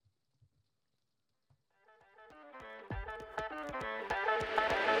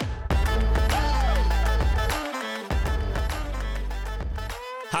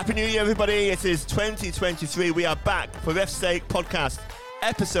Happy New Year, everybody. It is 2023. We are back for Ref's Sake podcast,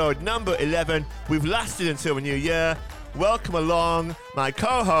 episode number 11. We've lasted until the new year. Welcome along, my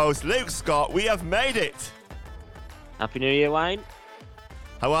co-host, Luke Scott. We have made it. Happy New Year, Wayne.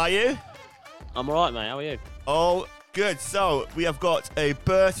 How are you? I'm all right, mate. How are you? All good. So, we have got a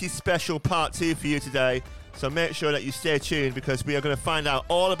Bertie special part 2 for you today. So, make sure that you stay tuned because we are going to find out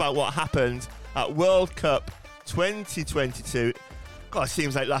all about what happened at World Cup 2022. God, it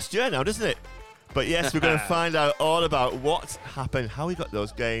seems like last year now, doesn't it? But yes, we're going to find out all about what happened, how we got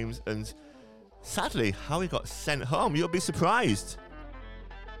those games, and sadly, how we got sent home. You'll be surprised.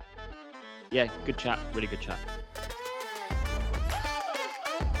 Yeah, good chat. Really good chat.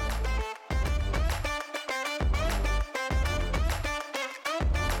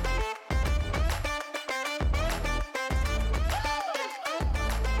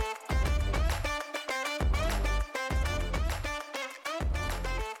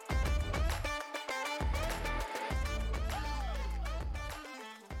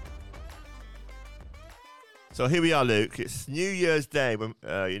 So here we are, Luke. It's New Year's Day when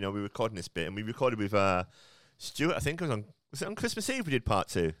we're recording this bit, and we recorded with Stuart. I think was it on Christmas Eve we did part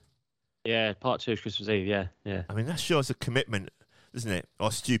 2? Yeah, part 2 is Christmas Eve. Yeah. I mean, that shows a commitment, doesn't it,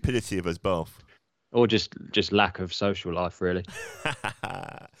 or stupidity of us both, or just lack of social life, really.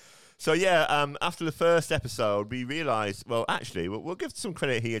 So yeah, after the first episode, we realised. Well, actually, we'll give some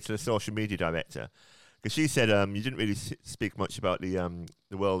credit here to the social media director because she said you didn't really speak much about the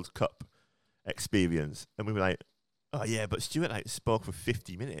World Cup experience, and we were like, oh yeah, but Stuart spoke for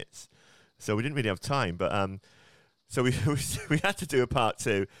 50 minutes, so we didn't really have time. But so we had to do a part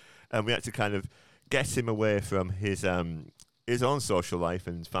 2, and we had to kind of get him away from his own social life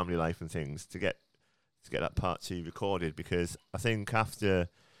and family life and things to get that part 2 recorded, because I think after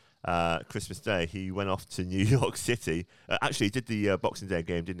Christmas Day he went off to New York City. Actually, he did the Boxing Day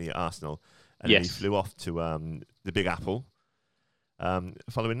game, didn't he, at Arsenal? And yes. Then he flew off to the Big Apple.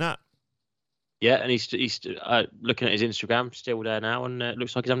 Following that. Yeah, and he's looking at his Instagram, still there now, and it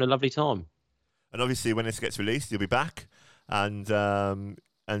looks like he's having a lovely time. And obviously, when this gets released, he'll be back, and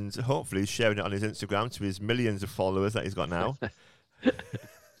hopefully sharing it on his Instagram to his millions of followers that he's got now.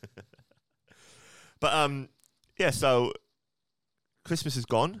 But yeah, so Christmas is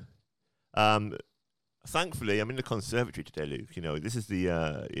gone. Thankfully, I'm in the conservatory today, Luke. You know, this is the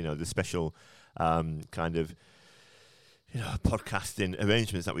the special kind of podcasting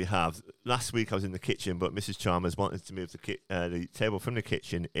arrangements that we have. Last week I was in the kitchen, but Mrs. Chalmers wanted to move the table from the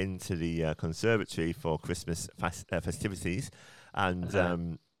kitchen into the conservatory for Christmas festivities, and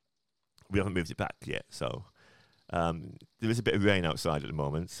we haven't moved it back yet. So there is a bit of rain outside at the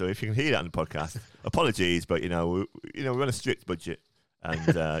moment. So if you can hear that on the podcast, apologies, but we're on a strict budget,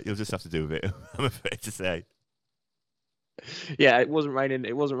 and you'll just have to do with it. I'm afraid to say. Yeah, it wasn't raining.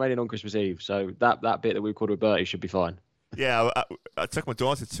 It wasn't raining on Christmas Eve, so that bit that we recorded with Bertie should be fine. Yeah, I took my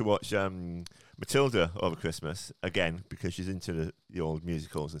daughter to watch Matilda over Christmas again because she's into the old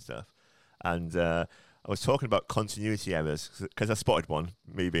musicals and stuff. And I was talking about continuity errors because I spotted one,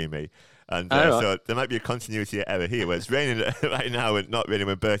 me being me. And so there might be a continuity error here where it's raining right now and not raining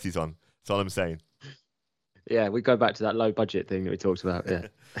when Bertie's on. That's all I'm saying. Yeah, we go back to that low budget thing that we talked about. Yeah.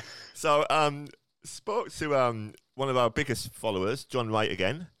 So spoke to one of our biggest followers, John Wright,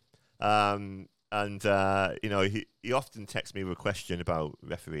 again. And he often texts me with a question about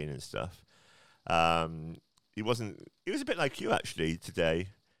refereeing and stuff. He was a bit like you actually today.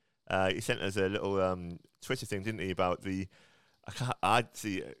 He sent us a little Twitter thing, didn't he, about I'd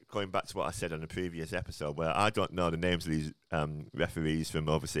see, going back to what I said on the previous episode, where I don't know the names of these referees from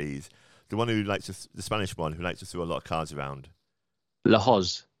overseas. The one who the Spanish one who likes to throw a lot of cards around. La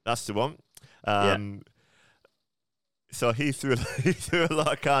Hoz. That's the one. Yeah. So he threw a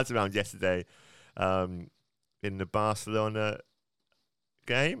lot of cards around yesterday. In the Barcelona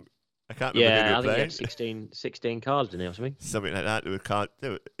game, I can't remember who they were playing. I think he had 16 cards, didn't he, or something? Something like that.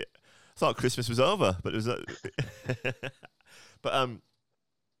 I thought Christmas was over, but it was. But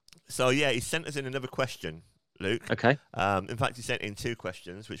so yeah, he sent us in another question, Luke. Okay. In fact, he sent in 2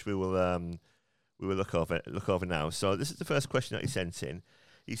 questions, which we will look over now. So this is the first question that he sent in.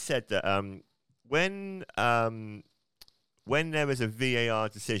 He said that when there is a VAR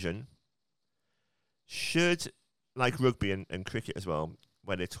decision, should, like rugby and cricket as well,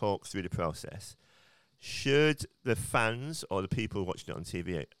 where they talk through the process, should the fans or the people watching it on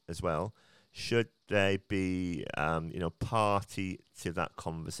TV as well, should they be party to that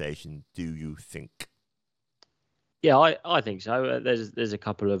conversation, do you think? Yeah, I think so. There's a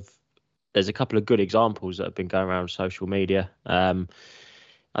couple of good examples that have been going around social media.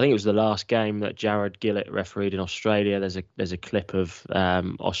 I think it was the last game that Jared Gillett refereed in Australia. There's a clip of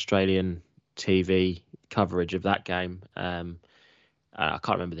Australian TV coverage of that game. I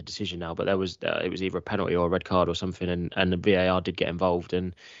can't remember the decision now, but there was it was either a penalty or a red card or something, and the VAR did get involved,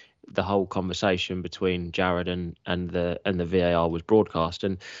 and the whole conversation between Jared and the VAR was broadcast,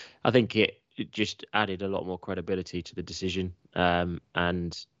 and I think it just added a lot more credibility to the decision,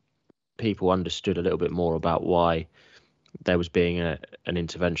 and people understood a little bit more about why there was being an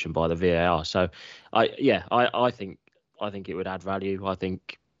intervention by the VAR. So, I think it would add value. I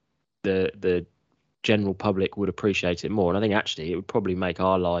think the general public would appreciate it more, and I think actually it would probably make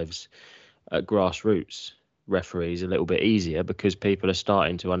our lives at grassroots referees a little bit easier, because people are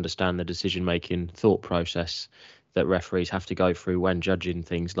starting to understand the decision-making thought process that referees have to go through when judging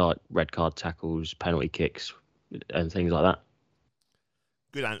things like red card tackles, penalty kicks, and things like that.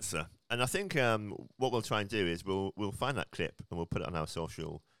 Good answer. And I think what we'll try and do is we'll find that clip and we'll put it on our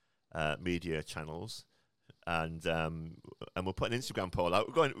social media channels, and we'll put an Instagram poll out.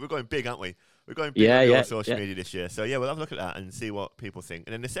 We're going big, aren't we? We're going big on your social media this year. So yeah, we'll have a look at that and see what people think.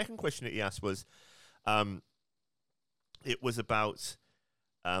 And then the second question that he asked was, it was about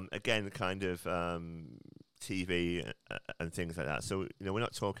again kind of TV and things like that. So we're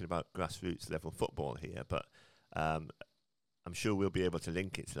not talking about grassroots level football here, but I'm sure we'll be able to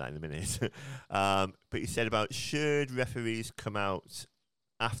link it to that in a minute. But he said about, should referees come out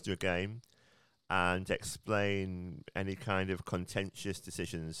after a game and explain any kind of contentious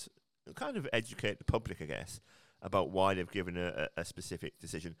decisions, kind of educate the public, I guess, about why they've given a specific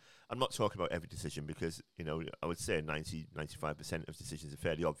decision. I'm not talking about every decision, because, I would say 90-95% of decisions are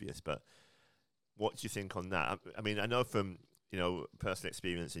fairly obvious, but what do you think on that? I mean, I know from, personal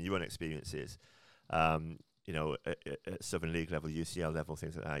experience and your own experiences, at Southern League level, UCL level,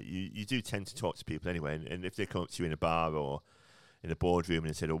 things like that, you do tend to talk to people anyway, and if they come up to you in a bar or in a boardroom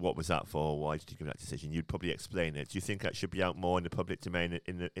and said, "Oh, what was that for? Why did you give that decision?" You'd probably explain it. Do you think that should be out more in the public domain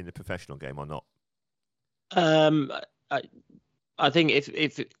in the professional game or not? I think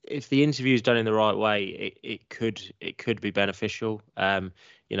if the interview is done in the right way, it could be beneficial.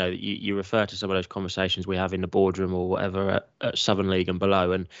 You refer to some of those conversations we have in the boardroom or whatever at Southern League and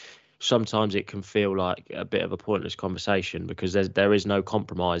below, and sometimes it can feel like a bit of a pointless conversation, because there is no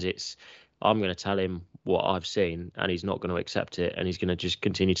compromise. It's, I'm going to tell him what I've seen, and he's not going to accept it, and he's going to just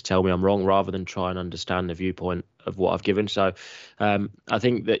continue to tell me I'm wrong, rather than try and understand the viewpoint of what I've given. So I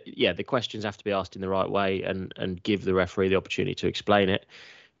think that, the questions have to be asked in the right way, and give the referee the opportunity to explain it.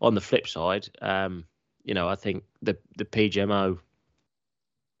 On the flip side, I think the PGMO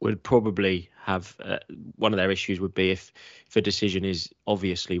would probably have one of their issues would be if a decision is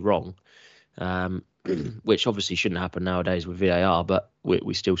obviously wrong, which obviously shouldn't happen nowadays with VAR, but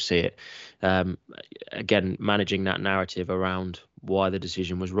we still see it. Again, managing that narrative around why the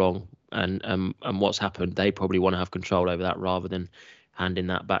decision was wrong and what's happened, they probably want to have control over that, rather than handing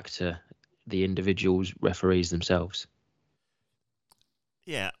that back to the individuals referees themselves.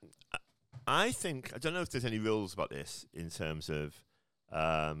 Yeah, I don't know if there's any rules about this in terms of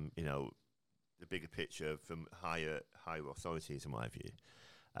the bigger picture from higher authorities, in my view.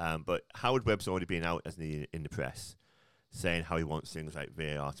 But Howard Webb's already been out, hasn't he, in the press, saying how he wants things like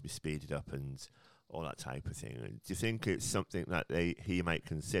VAR to be speeded up and all that type of thing. And do you think it's something that he might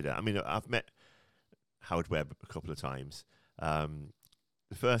consider? I mean, I've met Howard Webb a couple of times.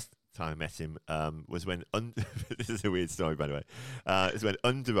 The first time I met him was when this is a weird story, by the way. Is when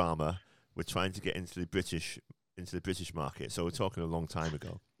Under Armour were trying to get into the British market. So we're talking a long time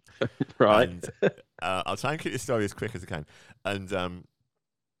ago. Right. And I'll try and keep this story as quick as I can. And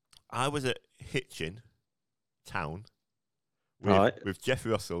I was at Hitchin Town with Jeff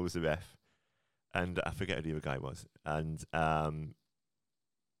Russell as the ref, and I forget who the other guy was. And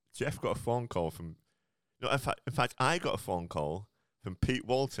Jeff got a phone call from... No, in fact, I got a phone call from Pete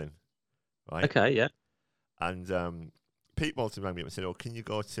Walton. Right? Okay, yeah. And Pete Walton rang me up and said, "Oh, can you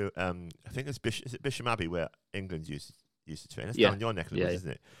go to I think it's Bisham Abbey, where England used to train? That's down in your neck of the woods,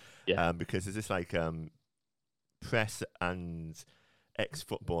 isn't it? Yeah. Because there's this like press and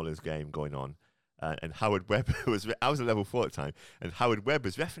ex-footballers game going on, and Howard Webb I was a level 4 at the time, and Howard Webb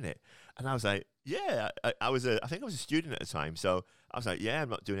was reffing it, and I was like, yeah, I think I was a student at the time, so I was like, yeah, I'm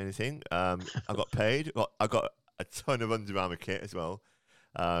not doing anything. I got paid. I got a ton of Under Armour kit as well.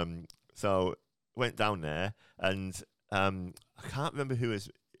 So went down there, and I can't remember who was.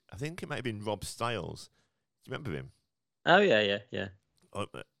 I think it might have been Rob Styles. Do you remember him? Oh yeah.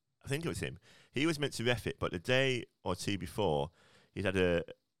 I think it was him. He was meant to ref it, but the day or two before, he'd had a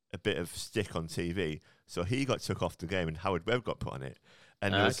bit of stick on TV, so he got took off the game, and Howard Webb got put on it.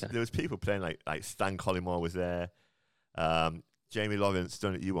 And there was people playing like Stan Collymore was there, Jamie Lawrence,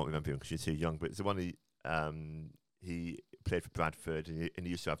 you won't remember him because you're too young, but it's the one he played for Bradford, and he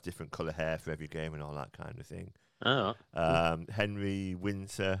used to have different colour hair for every game and all that kind of thing. Oh, Henry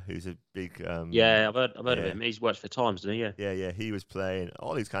Winter, who's a big yeah, I've heard of him. He's worked for Times, doesn't he? Yeah, he was playing.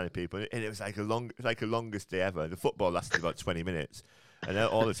 All these kind of people, and it was like the longest day ever. The football lasted about 20 minutes, and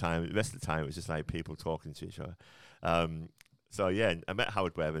all the time, the rest of the time, it was just like people talking to each other. So yeah, I met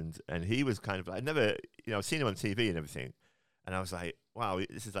Howard Webb, and he was kind of like, I'd never, I've seen him on TV and everything, and I was like, wow,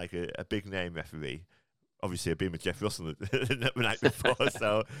 this is like a big name referee. Obviously, I've been with Jeff Russell the night before,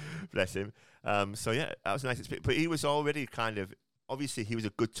 so bless him. So yeah, that was a nice experience. But he was already obviously he was a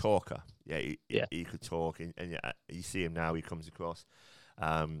good talker. Yeah, he could talk, and you see him now, he comes across.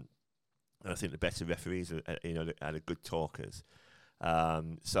 And I think the better referees are good talkers.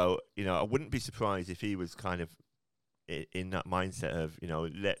 So I wouldn't be surprised if he was kind of in that mindset of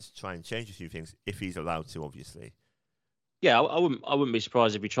let's try and change a few things if he's allowed to, obviously. Yeah, I wouldn't be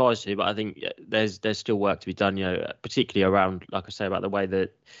surprised if he tries to, but I think there's still work to be done, particularly around, like I say, about the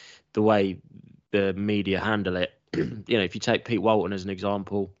way the media handle it. If you take Pete Walton as an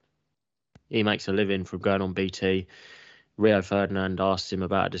example, he makes a living from going on BT. Rio Ferdinand asks him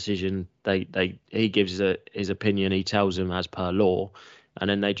about a decision. He gives his opinion. He tells them as per law, and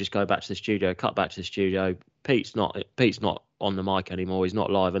then they just go back to the studio, cut back to the studio. Pete's not on the mic anymore. He's not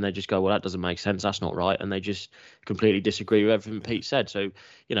live, and they just go, well, that doesn't make sense. That's not right, and they just completely disagree with everything Pete said. So,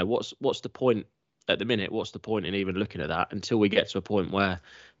 what's the point at the minute? What's the point in even looking at that until we get to a point where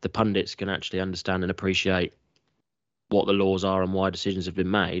the pundits can actually understand and appreciate what the laws are and why decisions have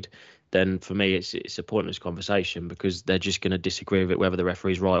been made? Then for me, it's a pointless conversation because they're just going to disagree with it, whether the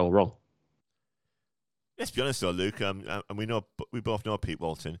referee's right or wrong. Let's be honest though, Luke, and we both know Pete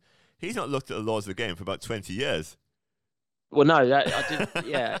Walton. He's not looked at the laws of the game for about 20 years. Well, no, I did.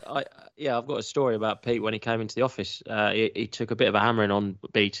 Yeah, I've got a story about Pete when he came into the office. He took a bit of a hammering on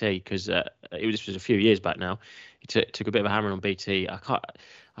BT because this was a few years back now. He took a bit of a hammering on BT.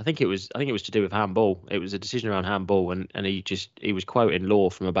 I think it was to do with handball. It was a decision around handball, and he was quoting law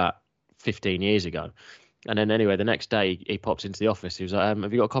from about 15 years ago. And then anyway, the next day he pops into the office. He was like,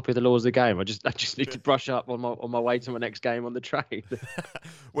 "Have you got a copy of the laws of the game? I just need to brush up on my way to my next game on the train."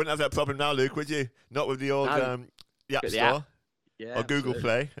 Wouldn't have that problem now, Luke, would you? Not with the old the App Store or Google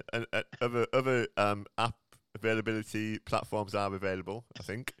Play and other app availability platforms are available. I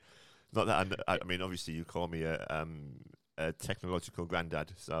think. Not that I mean, obviously you call me a technological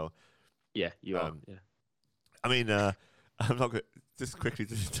granddad, so yeah, you are. Yeah. I mean, I'm not going just quickly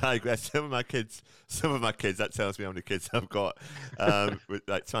to digress. Some of my kids, that tells me how many kids I've got,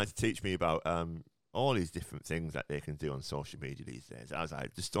 like trying to teach me about all these different things that they can do on social media these days. I was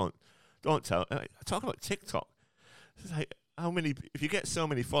like, just don't tell. Talk about TikTok. It's like if you get so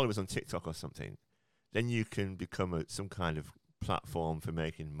many followers on TikTok or something, then you can become some kind of platform for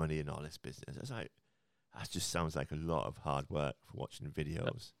making money and all this business. It's like that just sounds like a lot of hard work for watching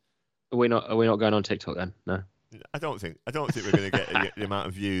videos. Are we not going on TikTok then? No. I don't think we're going to get the amount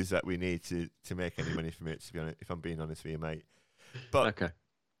of views that we need to make any money from it, to be honest, if I'm being honest with you, mate. But okay.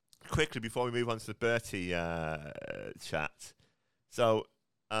 Quickly, before we move on to the Bertie chat. So,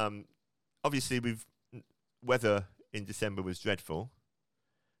 obviously, weather in December was dreadful,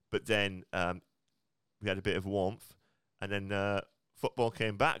 but then we had a bit of warmth, and then football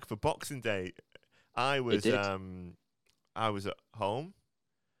came back for Boxing Day. I was at home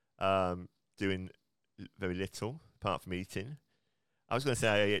doing very little apart from eating. I was going to say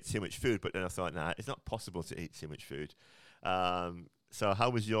I ate too much food, but then I thought, nah, it's not possible to eat too much food. So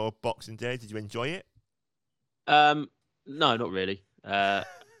how was your Boxing Day? Did you enjoy it? No, not really. I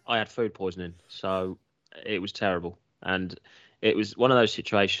had food poisoning, so it was terrible. And it was one of those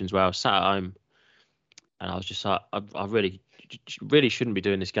situations where I was sat at home and I was just like, I really shouldn't be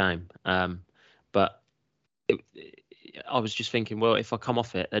doing this game. But I was just thinking, well, if I come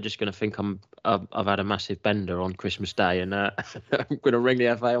off it, they're just going to think I've had a massive bender on Christmas Day, and I'm going to ring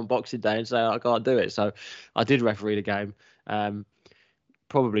the FA on Boxing Day and say I can't do it. So I did referee the game,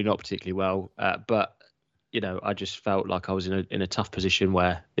 probably not particularly well, but I just felt like I was in a tough position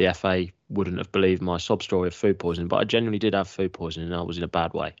where the FA wouldn't have believed my sob story of food poisoning. But I genuinely did have food poisoning, and I was in a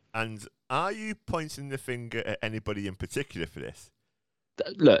bad way. And are you pointing the finger at anybody in particular for this?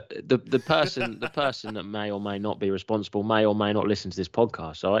 Look, the person that may or may not be responsible may or may not listen to this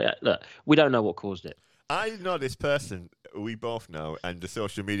podcast. So look, we don't know what caused it. I know this person, we both know, and the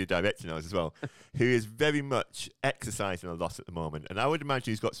social media director knows as well, who is very much exercising a lot at the moment. And I would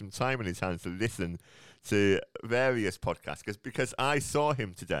imagine he's got some time on his hands to listen to various podcasts because I saw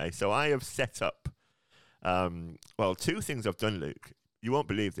him today. So I have set up, two things I've done, Luke. You won't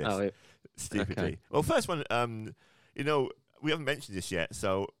believe this, stupidly. Okay. Well, first one, we haven't mentioned this yet.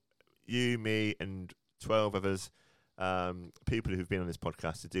 So you, me, and 12 others, people who've been on this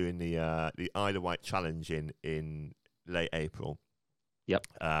podcast, are doing the Isle of Wight Challenge in late April. Yep.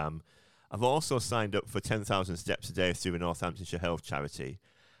 I've also signed up for 10,000 steps a day through a Northamptonshire health charity,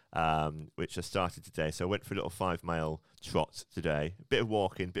 which I started today. So I went for a little 5-mile trot today, a bit of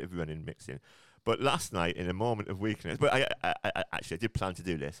walking, bit of running, mixing. But last night, in a moment of weakness, but I actually did plan to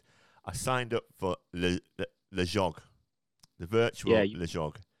do this. I signed up for Le Jog, the virtual Le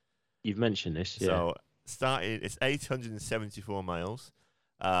Jog. You've mentioned this, yeah. So it's 874 miles.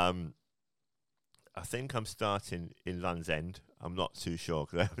 I think I'm starting in Land's End. I'm not too sure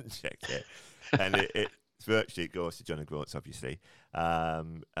because I haven't checked it. And it's virtually, it goes to John O'Groats, obviously.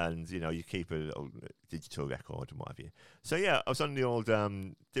 And, you keep a little digital record and what have you. So, yeah, I was on the old,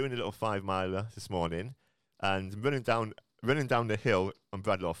 doing a little 5-miler this morning and running down the hill on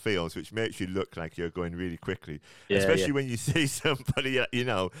Bradlaugh Fields, which makes you look like you're going really quickly, especially when you see somebody,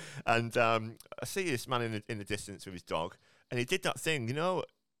 And I see this man in the distance with his dog, and he did that thing,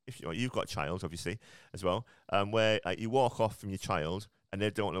 if you've got a child, obviously, as well, where you walk off from your child and they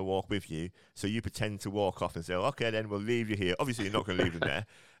don't want to walk with you, so you pretend to walk off and say, okay, then we'll leave you here. Obviously, you're not going to leave them there.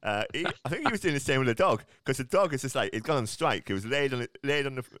 I think he was doing the same with the dog, because the dog is just like, it's gone on strike. It was laid on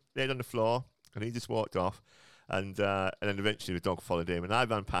the floor, and he just walked off. And then eventually the dog followed him, and I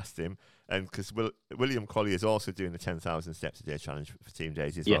ran past him. And because William Collier is also doing the 10,000 steps a day challenge for Team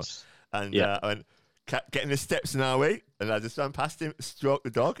Daisy as well. And I went, getting the steps in our way, and I just ran past him, stroked the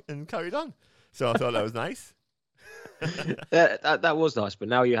dog, and carried on. So I thought that was nice. that was nice, but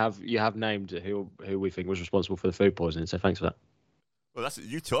now you have named who we think was responsible for the food poisoning. So thanks for that. Well,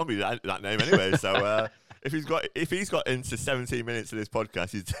 you told me that name anyway. So if he's got into 17 minutes of this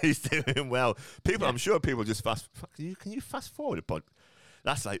podcast, he's doing well. I'm sure people just fast. Can you fast forward a pod?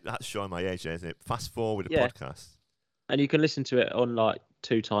 That's showing my age, isn't it? Fast forward a podcast. And you can listen to it on like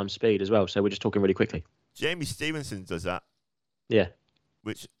 2 times speed as well. So we're just talking really quickly. Jamie Stevenson does that. Yeah.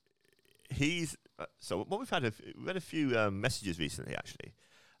 Which he's so what we've had a few messages recently actually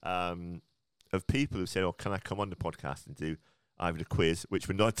of people who said, "Oh, can I come on the podcast and do either the quiz," which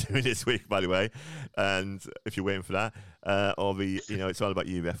we're not doing this week, by the way, and if you're waiting for that, or the it's all about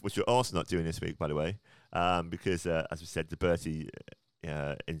you, Ref, which we're also not doing this week, by the way, because as we said, the Bertie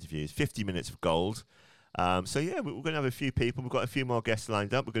interviews 50 minutes of gold. So yeah, we're going to have a few people. We've got a few more guests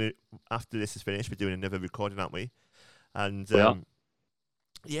lined up. We're going to, after this is finished, we're doing another recording, aren't we? And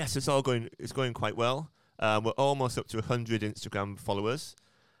yes, it's going quite well. We're almost up to 100 Instagram followers.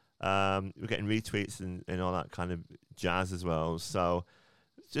 We're getting retweets and all that kind of jazz as well. So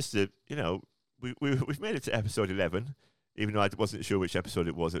just we've made it to episode 11, even though I wasn't sure which episode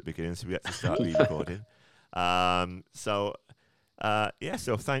it was at the beginning, so we had to start re-recording. So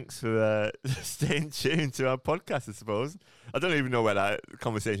thanks for staying tuned to our podcast, I suppose. I don't even know where that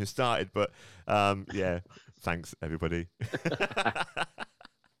conversation started, but thanks, everybody.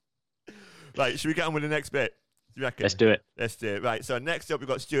 Right, should we get on with the next bit? Do you reckon? Let's do it. Right, so next up we've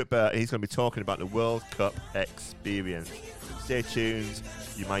got Stuart Burt, and he's going to be talking about the World Cup experience. Stay tuned,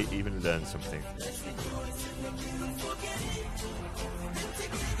 you might even learn something.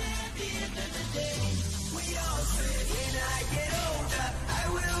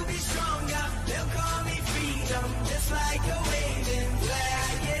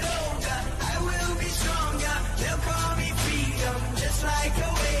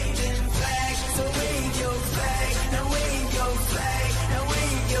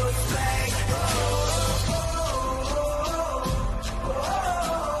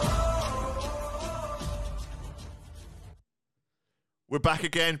 We're back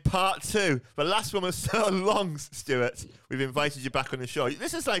again, part 2. The last one was so long, Stuart. We've invited you back on the show.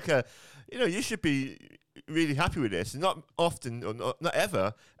 This is like you should be really happy with this. Not often, or not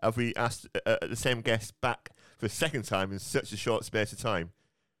ever, have we asked the same guest back for a second time in such a short space of time.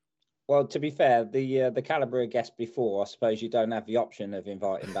 Well, to be fair, the calibre of guest before, I suppose you don't have the option of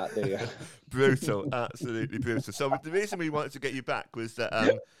inviting back, do you? Brutal, absolutely brutal. So the reason we wanted to get you back was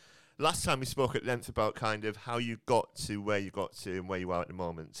that last time we spoke at length about kind of how you got to where you got to and where you are at the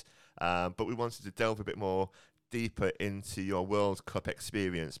moment. But we wanted to delve a bit more deeper into your World Cup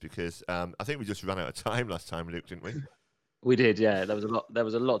experience because I think we just ran out of time last time, Luke, didn't we? We did, yeah. There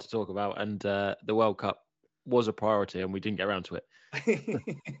was a lot to talk about, and the World Cup was a priority, and we didn't get around to it.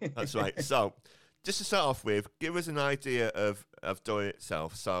 That's right. So, just to start off with, give us an idea of Doyle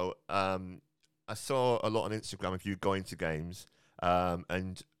itself. So, I saw a lot on Instagram of you going to games,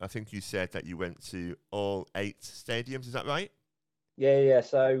 and I think you said that you went to all 8 stadiums. Is that right? Yeah.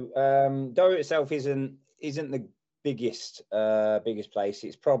 So, Doyle itself isn't the biggest place.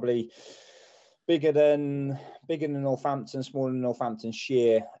 It's probably bigger than Northampton, smaller than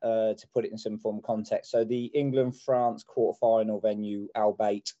Northamptonshire, to put it in some form of context. So the England-France quarterfinal venue,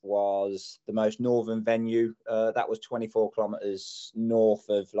 Albait, was the most northern venue. That was 24 kilometres north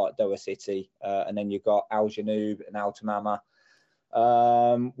of like Doha City. And then you've got Al Janoub and Al Tamama.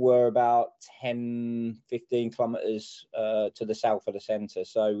 Were about 10, 15 kilometres to the south of the centre.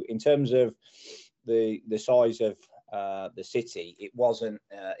 So in terms of the size of the city, it wasn't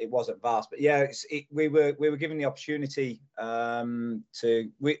vast, but yeah, we were given the opportunity all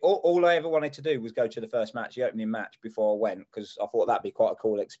I ever wanted to do was go to the first match, the opening match, before I went, because I thought that'd be quite a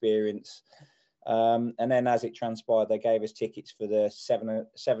cool experience. And then as it transpired, they gave us tickets for the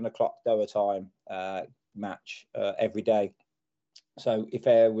 7 o'clock Doha time match every day. So if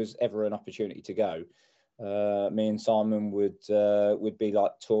there was ever an opportunity to go, me and Simon would be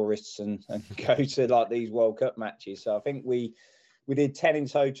like tourists and go to like these World Cup matches. So I think we did 10 in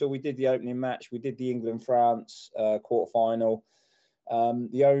total. We did the opening match. We did the England-France quarterfinal.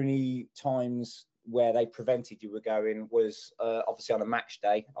 The only times where they prevented you were going was obviously on a match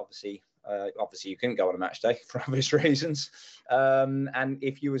day. Obviously you couldn't go on a match day for obvious reasons. And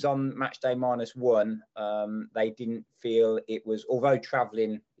if you was on match day -1, they didn't feel it was, although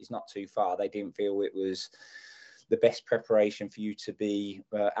travelling is not too far, they didn't feel it was the best preparation for you to be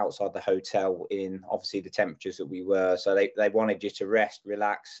outside the hotel in obviously the temperatures that we were. So they wanted you to rest,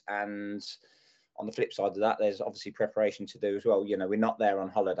 relax, and on the flip side of that, there's obviously preparation to do as well. You know, we're not there on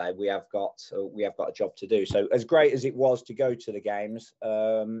holiday. We have got a job to do. So as great as it was to go to the games,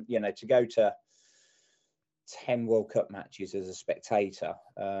 you know, to go to 10 World Cup matches as a spectator,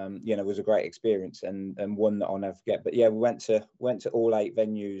 you know, was a great experience and one that I'll never forget. But yeah, we went to all 8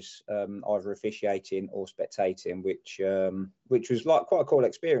 venues, either officiating or spectating, which was like quite a cool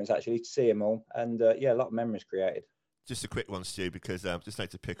experience actually to see them all. And yeah, a lot of memories created. Just a quick one, Stu, because I'd just like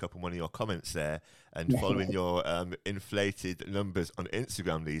to pick up on one of your comments there and following your inflated numbers on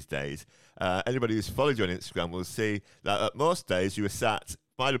Instagram these days. Anybody who's followed you on Instagram will see that at most days you were sat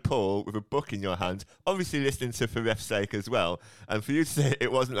by the pool with a book in your hand, obviously listening to For Ref's Sake as well. And for you to say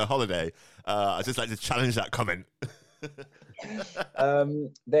it wasn't a holiday, I'd just like to challenge that comment.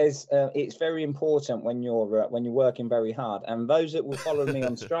 It's very important when you're working very hard, and those that will follow me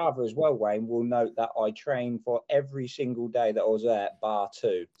on Strava as well, Wayne, will note that I train for every single day that I was there, bar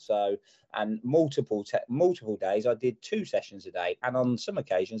 2. So, and multiple days I did 2 sessions a day, and on some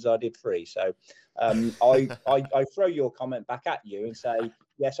occasions I did 3. So I throw your comment back at you and say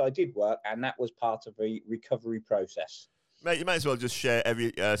yes, I did work, and that was part of the recovery process. Mate, you might as well just share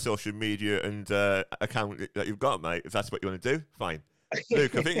every social media and account that you've got, mate, if that's what you want to do. Fine.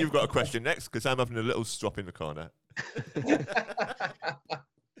 Luke, I think you've got a question next, because I'm having a little strop in the corner.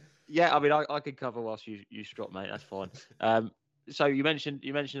 Yeah, I mean, I could cover whilst you strop, mate. That's fine. So you mentioned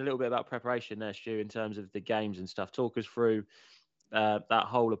a little bit about preparation there, Stu, in terms of the games and stuff. Talk us through that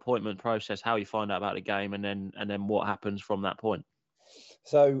whole appointment process, how you find out about the game, and then what happens from that point.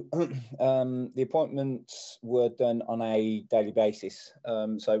 So the appointments were done on a daily basis.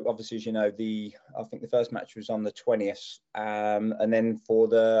 So obviously, as you know, I think the first match was on the 20th, and then for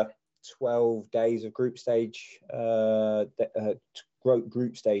the 12 days of group stage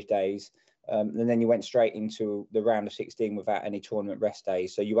days, and then you went straight into the round of 16 without any tournament rest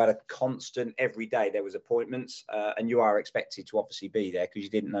days. So you had a constant, every day there was appointments, and you are expected to obviously be there because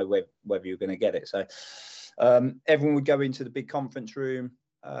you didn't know whether you were going to get it. So everyone would go into the big conference room.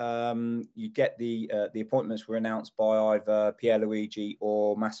 You get the appointments were announced by either Pierluigi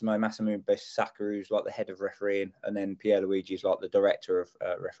or Massimo Bissaka, who's like the head of refereeing, and then Pierluigi is like the director of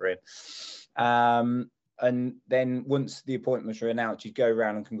refereeing. And then once the appointments were announced, you'd go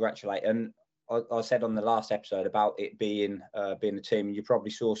around and congratulate. And I said on the last episode about it being a team, and you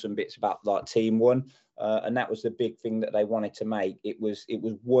probably saw some bits about like Team One, and that was the big thing that they wanted to make. It was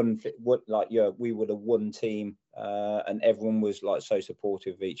one, like, yeah, we were the one team, and everyone was like so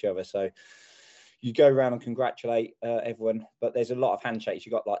supportive of each other. So you go around and congratulate everyone, but there's a lot of handshakes.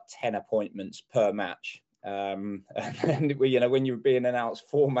 You got like 10 appointments per match. And you know, when you're being announced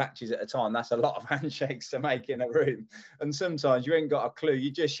 4 matches at a time, that's a lot of handshakes to make in a room. And sometimes you ain't got a clue. You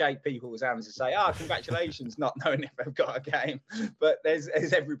just shake people's hands and say, congratulations, not knowing if they've got a game. But there's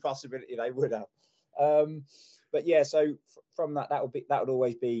every possibility they would have. But yeah, so from that would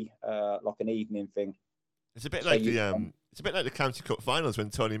always be like an evening thing. It's a bit like it's a bit like the County Cup finals when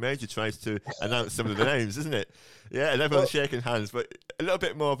Tony Major tries to announce some of the names, isn't it? Yeah, and everyone's shaking hands, but a little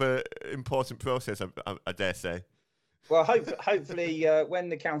bit more of an important process, I dare say. Well, hopefully, when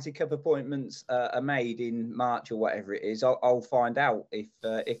the County Cup appointments are made in March or whatever it is, I'll find out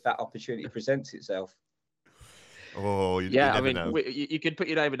if that opportunity presents itself. Oh, you Yeah, I never mean, know. you could put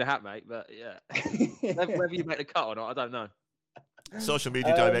your name in the hat, mate. But yeah, whether you make the cut or not, I don't know. Social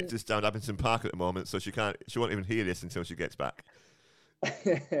media director's down Abington Park at the moment, so she won't even hear this until she gets back.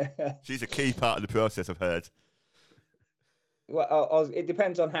 She's a key part of the process, I've heard. Well, it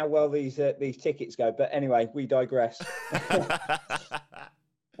depends on how well these tickets go. But anyway, we digress.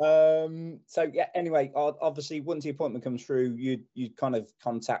 So yeah. Anyway, obviously, once the appointment comes through, you'd kind of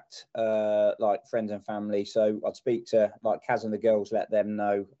contact like friends and family. So I'd speak to like Kaz and the girls, let them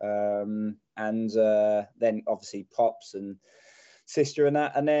know, and then obviously pops and sister and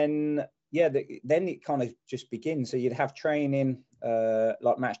that, and then then it kind of just begins. So you'd have training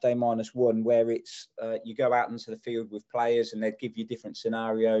like match day -1, where it's you go out into the field with players and they'd give you different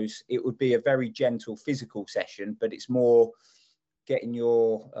scenarios. It would be a very gentle physical session, but it's more getting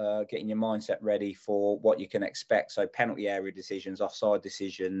your mindset ready for what you can expect. So penalty area decisions, offside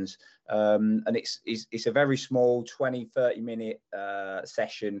decisions, and it's a very small 20-30 minute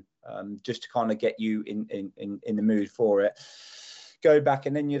session, just to kind of get you in the mood for it. Go back,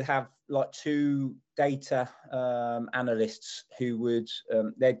 and then you'd have like 2 data analysts who would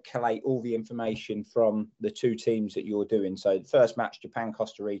they'd collate all the information from the 2 teams that you're doing. So the first match, Japan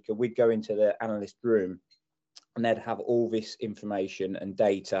Costa Rica, we'd go into the analyst room and they'd have all this information and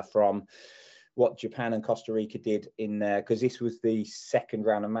data from what Japan and Costa Rica did in there, because this was the second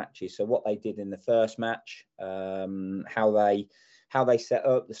round of matches. So what they did in the first match, how they set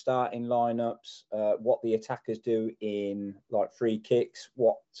up the starting lineups, what the attackers do in like free kicks,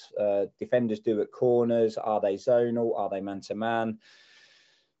 what defenders do at corners. Are they zonal? Are they man to man?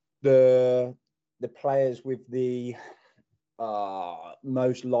 The players with the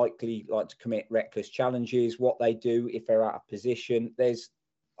most likely like to commit reckless challenges, what they do if they're out of position. It's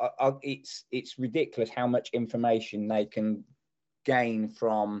ridiculous how much information they can gain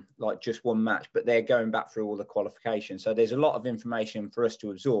from like just one match, but they're going back through all the qualifications. So there's a lot of information for us to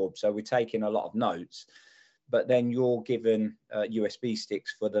absorb. So we're taking a lot of notes, but then you're given USB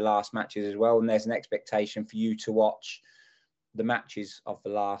sticks for the last matches as well. And there's an expectation for you to watch the matches of the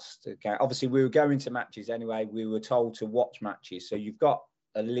last game. Obviously, we were going to matches anyway. We were told to watch matches. So you've got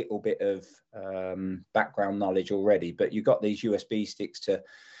a little bit of background knowledge already, but you've got these USB sticks to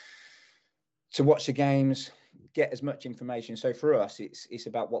watch the games, get as much information. So for us, it's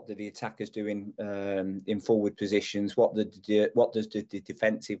about what do the attackers do in forward positions, what does the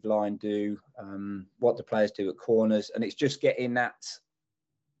defensive line do, what the players do at corners, and it's just getting that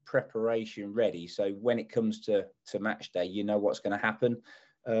preparation ready. So when it comes to match day, you know what's going to happen.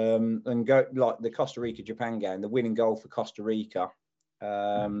 And go like the Costa Rica Japan game, the winning goal for Costa Rica,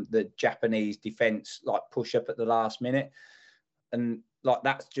 the Japanese defense like push up at the last minute, and like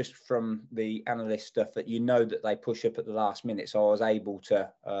that's just from the analyst stuff that you know that they push up at the last minute. So I was able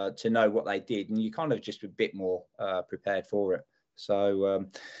to know what they did, and you kind of just a bit more prepared for it. So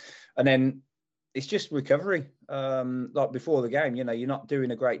and then it's just recovery. Like before the game, you know, you're not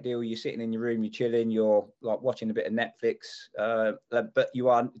doing a great deal. You're sitting in your room, you're chilling, you're like watching a bit of Netflix, but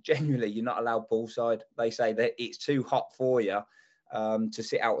you're not allowed poolside. They say that it's too hot for you to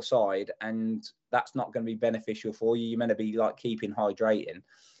sit outside, and that's not going to be beneficial for you. You're meant to be like keeping hydrating.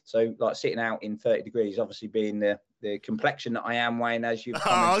 So like sitting out in 30 degrees, obviously being the complexion that I am, Wayne, as you've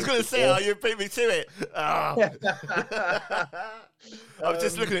I was going to say, you beat me to it. I'm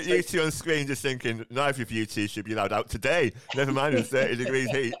just looking at you 2 on screen, just thinking, neither of you 2 should be allowed out today. Never mind the 30 degrees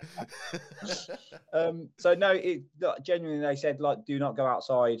heat. So no, genuinely they said like do not go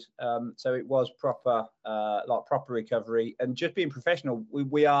outside. So it was proper recovery and just being professional.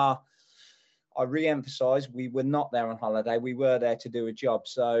 I re-emphasise, we were not there on holiday. We were there to do a job.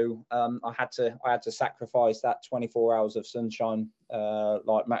 So I had to sacrifice that 24 hours of sunshine,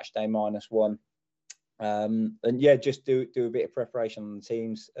 like match day -1. And yeah, just do a bit of preparation on the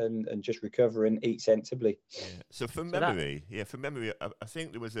teams and just recover and eat sensibly. Yeah. So from memory, I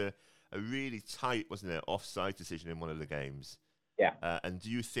think there was a really tight, wasn't it, offside decision in one of the games. Yeah. And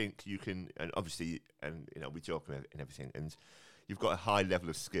do you think you can? And obviously, and you know, we joke and everything, and you've got a high level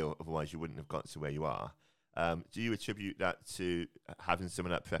of skill. Otherwise, you wouldn't have got to where you are. Do you attribute that to having some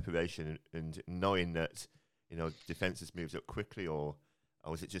of that preparation and knowing that, you know, defences moved up quickly, or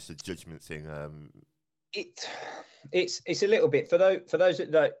was it just a judgment thing? It's a little bit for those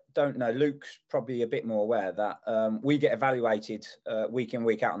that don't know. Luke's probably a bit more aware that we get evaluated week in,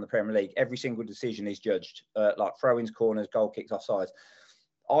 week out in the Premier League. Every single decision is judged, like throw-ins, corners, goal kicks, offsides.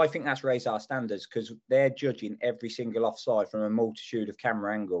 I think that's raised our standards because they're judging every single offside from a multitude of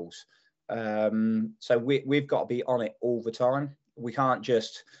camera angles. So we've got to be on it all the time. We can't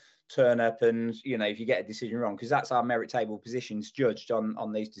just turn up and, if you get a decision wrong, because that's our merit table positions judged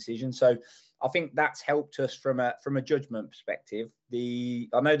on these decisions. So I think that's helped us from a judgment perspective.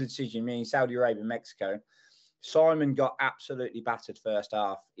 I know the decision, meaning Saudi Arabia, Mexico, Simon got absolutely battered first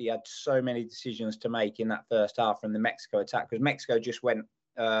half. He had so many decisions to make in that first half from the Mexico attack, because Mexico just went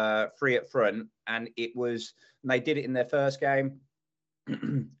free at front, and they did it in their first game,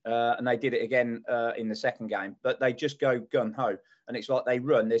 and they did it again in the second game. But they just go gun ho, and it's like they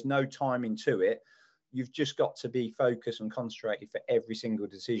run. There's no timing to it. You've just got to be focused and concentrated for every single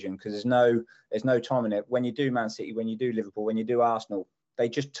decision, because there's no time in it. When you do Man City, when you do Liverpool, when you do Arsenal, they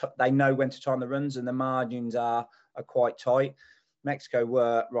know when to time the runs, and the margins are quite tight. Mexico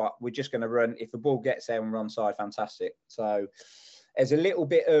were right. We're just going to run. If the ball gets there and we're onside, fantastic. So there's a little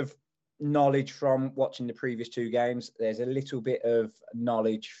bit of knowledge from watching the previous two games. There's a little bit of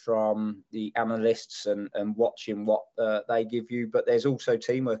knowledge from the analysts and watching what they give you, but there's also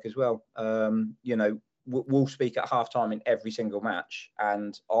teamwork as well. We'll speak at halftime in every single match,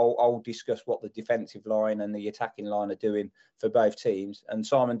 and I'll discuss what the defensive line and the attacking line are doing for both teams. And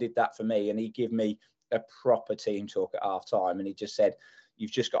Simon did that for me, and he gave me a proper team talk at halftime, and he just said,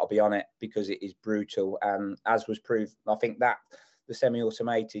 you've just got to be on it because it is brutal. And as was proved, I think that the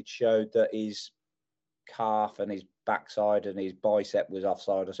semi-automated showed that his calf and his backside and his bicep was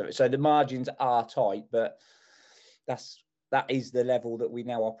offside or something. So the margins are tight, but that is the level that we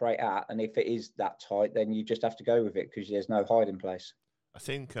now operate at. And if it is that tight, then you just have to go with it, because there's no hiding place. I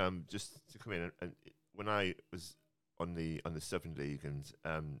think just to come in, and when I was on the Southern League, and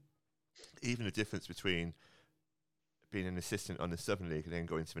even the difference between being an assistant on the Southern League and then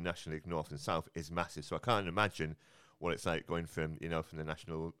going to the National League North and South is massive. So I can't imagine what it's like going from the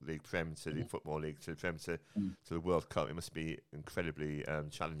National League Prem to the Football League to the Prem to the World Cup. It must be incredibly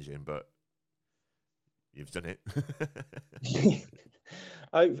challenging, but you've done it.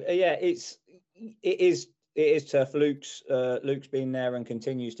 It is tough. Luke's been there and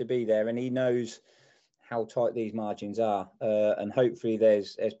continues to be there, and he knows how tight these margins are. And hopefully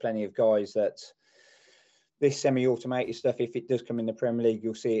there's plenty of guys that this semi-automated stuff, if it does come in the Premier League,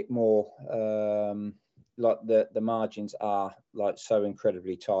 you'll see it more. Like the margins are like so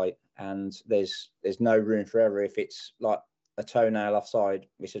incredibly tight, and there's no room for error. If it's like a toenail offside,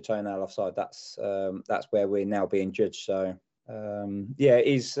 it's a toenail offside. That's where we're now being judged. So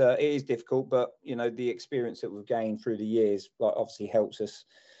it is difficult, but the experience that we've gained through the years, like, obviously helps us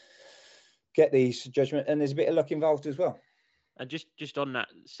get these judgment, and there's a bit of luck involved as well. And just on that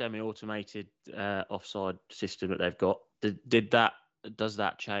semi-automated offside system that they've got, does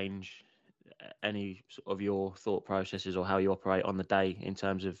that change any of your thought processes or how you operate on the day in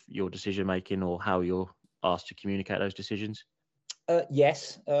terms of your decision making, or how you're asked to communicate those decisions?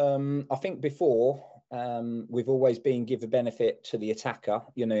 Yes. I think before we've always been given benefit to the attacker,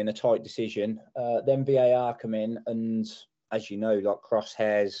 in a tight decision. Then VAR come in, and as you know, like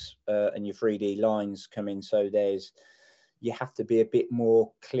crosshairs and your 3D lines come in. So you have to be a bit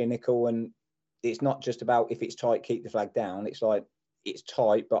more clinical, and it's not just about if it's tight, keep the flag down. It's like, it's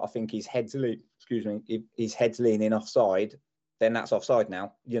tight, but I think his head's leaning offside, then that's offside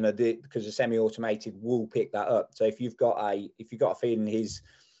now. Because the semi-automated will pick that up. So if you've got a feeling his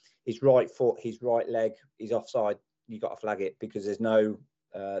right foot, his right leg is offside, you got to flag it, because there's no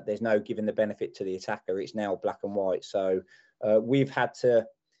giving the benefit to the attacker. It's now black and white. So we've had to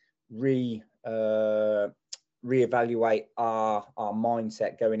reevaluate our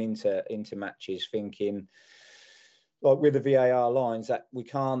mindset going into matches, thinking, like with the VAR lines, that we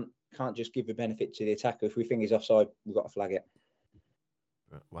can't just give the benefit to the attacker. If we think he's offside, we've got to flag it.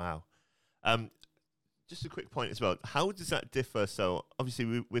 Wow. Just a quick point as well. How does that differ? So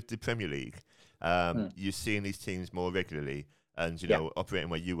obviously with the Premier League, you're seeing these teams more regularly, and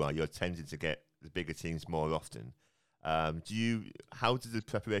operating where you are, you're tending to get the bigger teams more often. How does the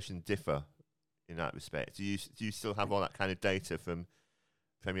preparation differ in that respect? Do you still have all that kind of data from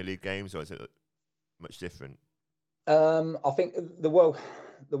Premier League games, or is it much different? I think the World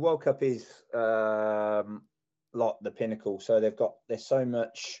Cup is like the pinnacle. So there's so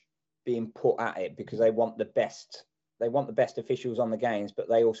much being put at it, because they want the best officials on the games, but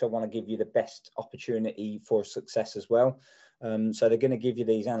they also want to give you the best opportunity for success as well. So they're going to give you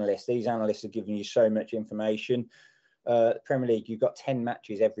these analysts. These analysts are giving you so much information. The Premier League, you've got 10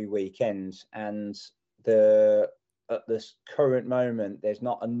 matches every weekend, and at this current moment, there's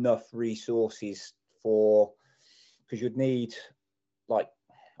not enough resources because you'd need, like,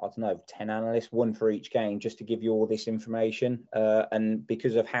 I don't know, 10 analysts, one for each game, just to give you all this information. And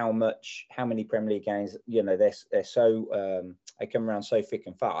because of how many Premier League games, they're so, they come around so thick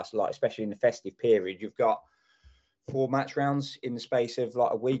and fast, like, especially in the festive period, you've got 4 match rounds in the space of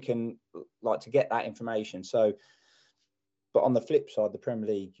like a week, and like to get that information. So, but on the flip side, the Premier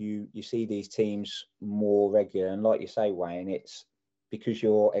League, you see these teams more regular, and like you say, Wayne, it's because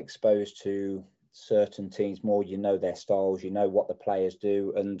you're exposed to certain teams more. You know their styles, you know what the players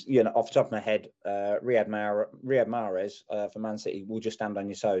do, and you know off the top of my head, Riyad Mahrez for Man City will just stand on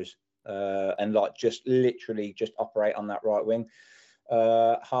your toes and like just literally just operate on that right wing.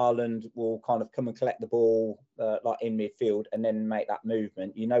 Haaland will kind of come and collect the ball like in midfield and then make that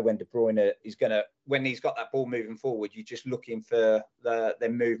movement. You know when De Bruyne is when he's got that ball moving forward, you're just looking for the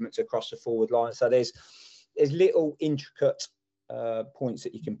movements across the forward line. So there's little intricate points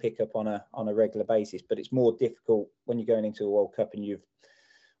that you can pick up on a regular basis, but it's more difficult when you're going into a World Cup and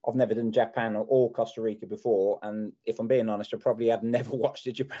I've never done Japan or Costa Rica before, and if I'm being honest, I probably have never watched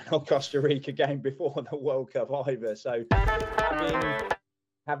a Japan or Costa Rica game before the World Cup either. So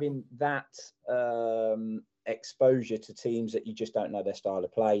having that exposure to teams that you just don't know their style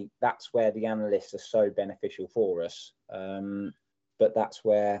of play, that's where the analysts are so beneficial for us. But that's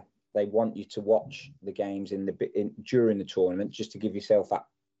where they want you to watch the games during the tournament, just to give yourself that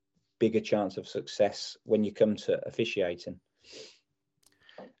bigger chance of success when you come to officiating.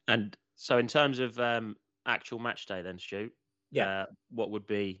 And so, in terms of actual match day, then, Stu, what would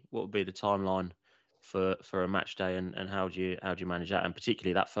be the timeline for a match day, and how do you manage that, and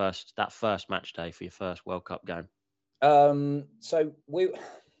particularly that first match day for your first World Cup game? So we,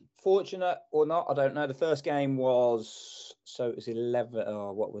 fortunate or not, I don't know. The first game was 11.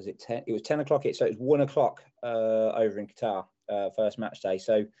 What was it? 10. It was 10 o'clock. So it was 1 o'clock over in Qatar. First match day.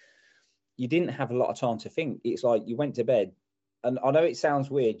 So you didn't have a lot of time to think. It's like you went to bed. And I know it sounds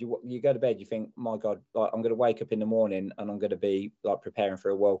weird. You go to bed, you think, my God, like I'm going to wake up in the morning and I'm going to be like preparing for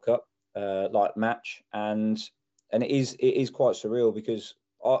a World Cup like match, and it is quite surreal, because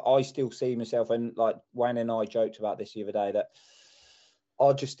I still see myself, and like Wayne and I joked about this the other day, that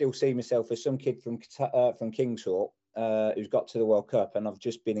I just still see myself as some kid from Kingsthorpe who's got to the World Cup, and I've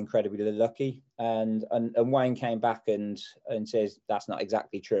just been incredibly lucky. And Wayne came back and says that's not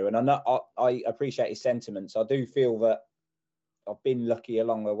exactly true, and I appreciate his sentiments. I do feel that I've been lucky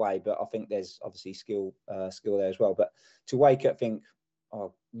along the way, but I think there's obviously skill there as well. But to wake up, think,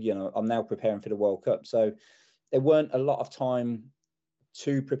 oh, you know, I'm now preparing for the World Cup. So there weren't a lot of time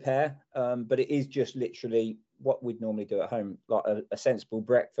to prepare, but it is just literally what we'd normally do at home, like a sensible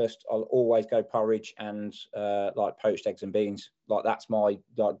breakfast. I'll always go porridge and like poached eggs and beans. Like that's my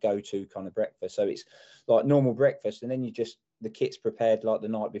like go-to kind of breakfast. So it's like normal breakfast, and then the kit's prepared like the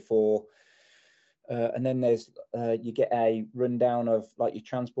night before. And then there's you get a rundown of like your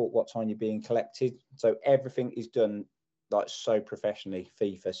transport, what time you're being collected. So everything is done like so professionally,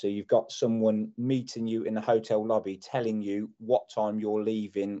 FIFA. So you've got someone meeting you in the hotel lobby, telling you what time you're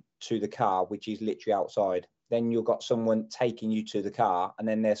leaving to the car, which is literally outside. Then you've got someone taking you to the car, and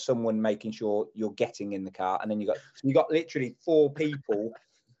then there's someone making sure you're getting in the car, and then you got literally 4 people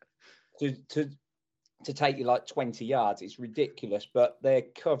to take you like 20 yards. It's ridiculous, but they're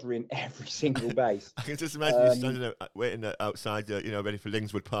covering every single base. I can just imagine you standing waiting outside, ready for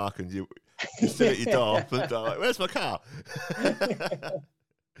Lingswood Park, and you're still at your door, front door, like, where's my car?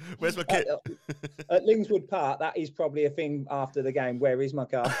 Where's my kit? At Lingswood Park, that is probably a thing after the game. Where is my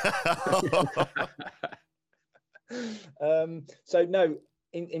car? So no,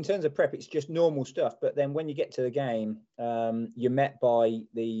 in terms of prep, it's just normal stuff. But then when you get to the game, you're met by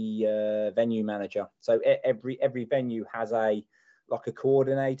the venue manager. So every venue has a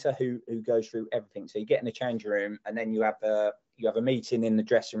coordinator who goes through everything. So you get in the change room, and then you have a meeting in the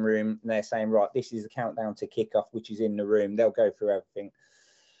dressing room, and they're saying, right, this is the countdown to kickoff, which is in the room. They'll go through everything.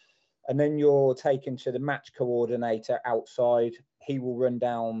 And then you're taken to the match coordinator outside. He will run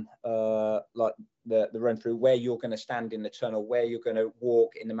down like the run through where you're going to stand in the tunnel, where you're going to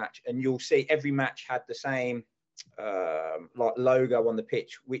walk in the match. And you'll see every match had the same like logo on the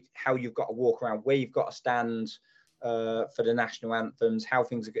pitch, how you've got to walk around, where you've got to stand for the national anthems, how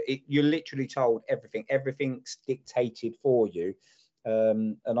things are. You're literally told everything. Everything's dictated for you.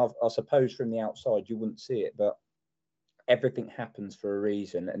 And I suppose from the outside you wouldn't see it, but everything happens for a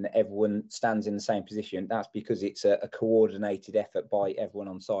reason, and everyone stands in the same position. That's because it's a coordinated effort by everyone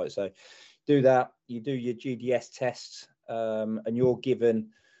on site. So do that, you do your GDS tests, and you're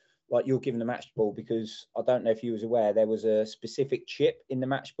given a match ball, because I don't know if you was aware, there was a specific chip in the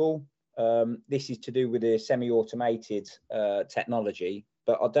match ball. This is to do with the semi-automated technology,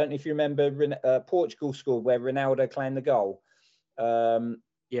 but I don't know if you remember Portugal scored where Ronaldo claimed the goal.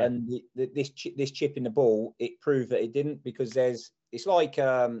 Yeah. And this chip in the ball, it proved that it didn't, because it's like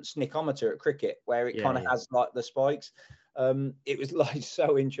snickometer at cricket, where it kind of has like the spikes. It was like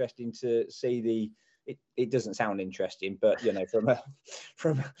so interesting to see it doesn't sound interesting, but you know,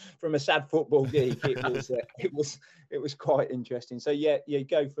 from a sad football geek, it was quite interesting. So yeah, you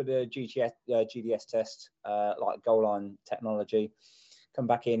go for the GDS test, like goal line technology, come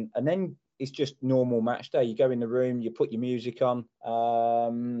back in, and then it's just normal match day. You go in the room, you put your music on,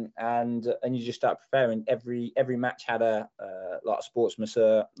 and you just start preparing. Every match had a like a sports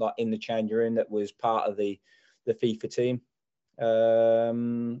masseur like in the change room that was part of the FIFA team,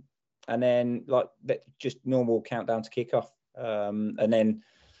 and then like just normal countdown to kickoff, and then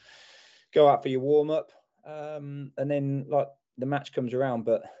go out for your warm up, and then like the match comes around.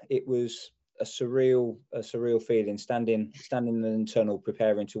 But it was a surreal feeling standing in the tunnel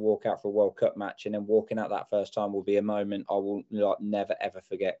preparing to walk out for a World Cup match, and then walking out that first time will be a moment I will like never ever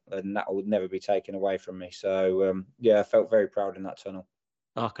forget, and that will never be taken away from me. So yeah, I felt very proud in that tunnel.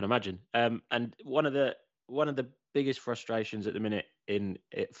 I can imagine. And one of the biggest frustrations at the minute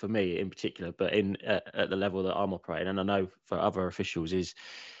for me in particular, but at the level that I'm operating, and I know for other officials, is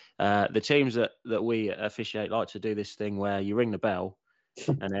the teams that we officiate like to do this thing where you ring the bell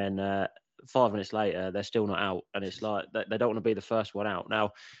and then 5 minutes later they're still not out, and it's like they don't want to be the first one out.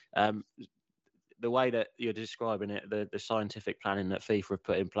 Now, the way that you're describing it, the scientific planning that FIFA have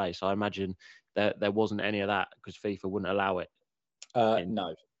put in place, I imagine that there wasn't any of that because FIFA wouldn't allow it.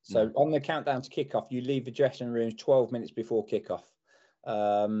 No. So on the countdown to kickoff, you leave the dressing rooms 12 minutes before kickoff,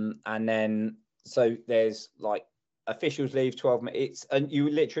 and then so there's like officials leave 12 minutes, and you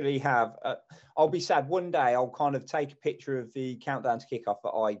literally have. I'll be sad one day. I'll kind of take a picture of the countdown to kickoff that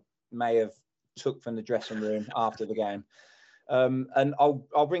I may have took from the dressing room after the game, and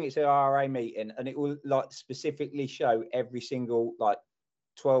I'll bring it to the RA meeting, and it will like specifically show every single like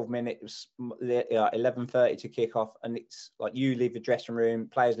 12 minutes, 11:30 to kick off, and it's like you leave the dressing room,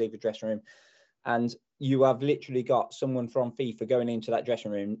 players leave the dressing room, and you have literally got someone from FIFA going into that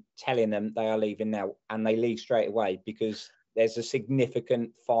dressing room telling them they are leaving now, and they leave straight away because there's a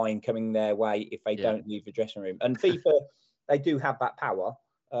significant fine coming their way if they don't leave the dressing room. And FIFA, they do have that power.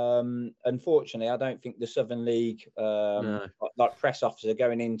 Unfortunately, I don't think the Southern League like press officer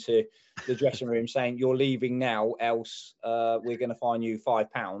going into the dressing room saying you're leaving now, else we're going to fine you £5.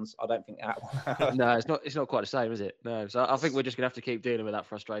 I don't think that. No, it's not quite the same, is it? No, so I think we're just going to have to keep dealing with that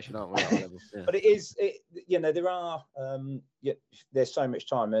frustration, aren't we? Yeah. But it is, you know, there are there's so much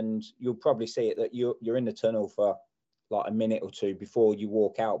time, and you'll probably see it that you're in the tunnel for like a minute or two before you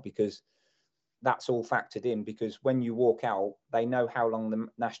walk out, because that's all factored in, because when you walk out, they know how long the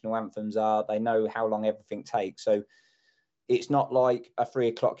national anthems are, they know how long everything takes. So it's not like a 3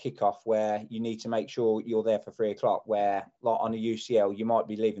 o'clock kickoff where you need to make sure you're there for 3 o'clock, where like on a UCL, you might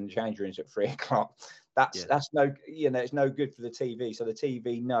be leaving the change rooms at 3 o'clock. That's no, you know, it's no good for the TV. So the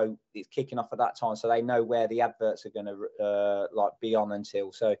TV know it's kicking off at that time. So they know where the adverts are going to like be on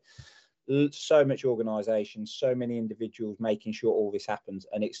until. So much organisation, so many individuals making sure all this happens,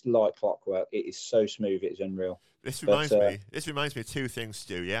 and it's like clockwork. It is so smooth, it's unreal. This reminds me of two things,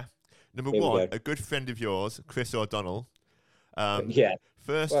 Stu. Yeah, number one, a good friend of yours, Chris O'Donnell.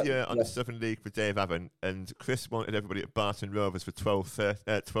 First year on the Southern League for Dave Avon, and Chris wanted everybody at Barton Rovers for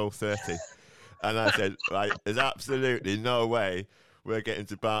 12:30, and I said, right, there's absolutely no way we're getting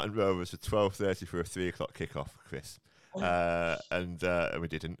to Barton Rovers for 12:30 for a 3 o'clock kickoff, Chris. And we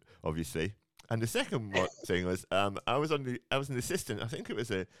didn't, obviously. And the second thing was I was an assistant. I think it was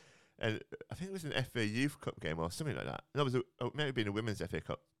an FA Youth Cup game or something like that. No, it was maybe been a Women's FA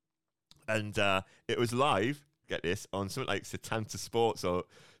Cup, and it was live. Get this, on something like Setanta Sports or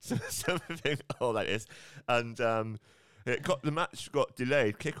something all like this, and the match got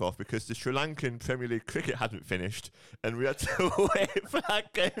delayed kickoff because the Sri Lankan Premier League cricket hadn't finished, and we had to wait for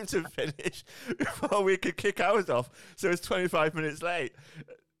that game to finish before we could kick ours off. So it's 25 minutes late.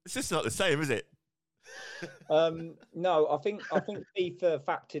 It's just not the same, is it? No, I think FIFA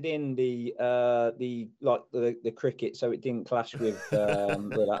factored in the cricket, so it didn't clash with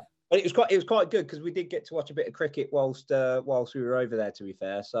that. But it was quite good because we did get to watch a bit of cricket whilst we were over there, to be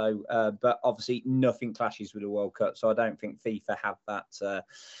fair. So, but obviously nothing clashes with the World Cup, so I don't think FIFA have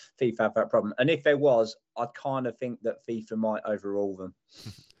that problem. And if there was, I kind of think that FIFA might overrule them.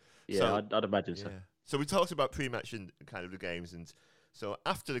 I'd imagine so. So we talked about pre-match and kind of the games, and so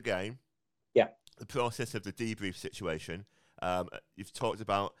after the game, the process of the debrief situation. You've talked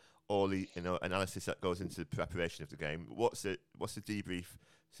about all the analysis that goes into the preparation of the game. What's the debrief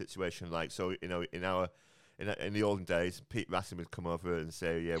situation like? So in the olden days, Pete Rassin would come over and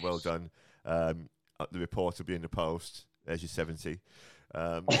say, "Yeah, well done. The report will be in the post. There's your 70."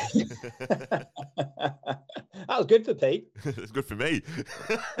 That was good for Pete. It's good for me.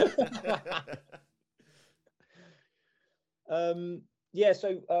 Yeah,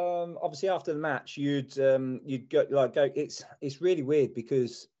 so obviously after the match, you'd go. It's really weird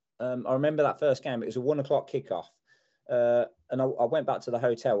because I remember that first game. It was a 1 o'clock kickoff, and I went back to the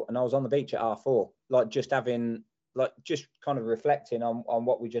hotel, and I was on the beach at R4, like just having, like just kind of reflecting on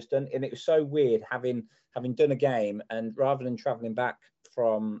what we just done, and it was so weird having done a game, and rather than travelling back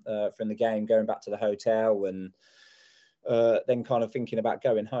from the game, going back to the hotel, and then kind of thinking about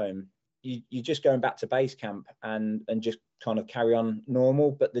going home. You're just going back to base camp and just kind of carry on normal.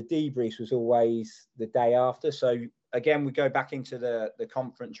 But the debrief was always the day after. So again, we go back into the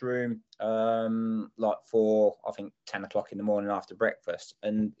conference room, like for, I think, 10 o'clock in the morning after breakfast.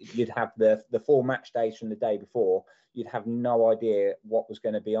 And you'd have the 4 match days from the day before. You'd have no idea what was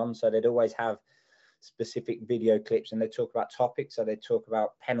going to be on. So they'd always have specific video clips, and they'd talk about topics. So they'd talk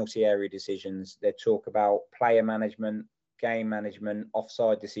about penalty area decisions. They'd talk about player management, game management,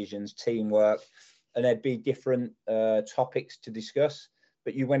 offside decisions, teamwork, and there'd be different topics to discuss.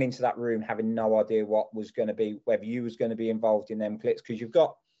 But you went into that room having no idea what was going to be, whether you was going to be involved in them clips, because you've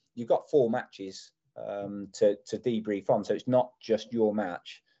got 4 matches to debrief on, so it's not just your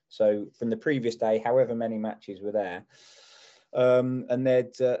match. So from the previous day, however many matches were there, and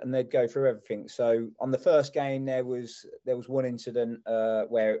they'd go through everything. So on the first game, there was one incident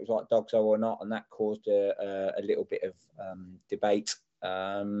where it was like dogs or not, and that caused a little bit of debate.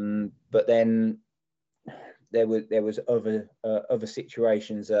 But then there was other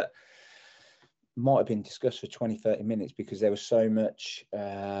situations that might have been discussed for 20-30 minutes because there was so much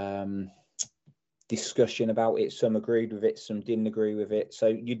discussion about it. Some agreed with it, some didn't agree with it. So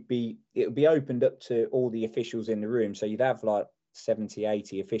it would be opened up to all the officials in the room. So you'd have like 70,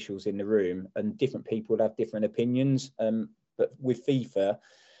 80 officials in the room, and different people would have different opinions. But with FIFA,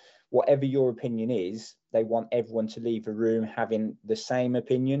 whatever your opinion is, they want everyone to leave the room having the same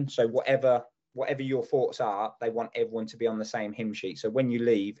opinion. So whatever your thoughts are, they want everyone to be on the same hymn sheet. So when you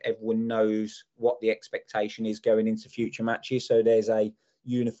leave, everyone knows what the expectation is going into future matches. So there's a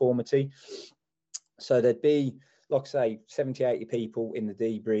uniformity. So there'd be, like I say, 70, 80 people in the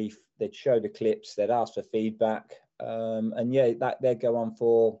debrief. They'd show the clips. They'd ask for feedback. And yeah, they'd go on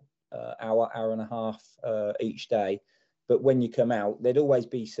for hour and a half each day. But when you come out, there'd always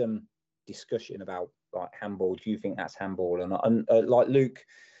be some discussion about, like, handball. Do you think that's handball or not? And like Luke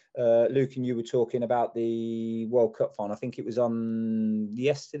and you were talking about the World Cup final. I think it was on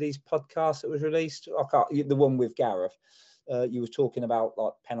yesterday's podcast that was released. The one with Gareth. You were talking about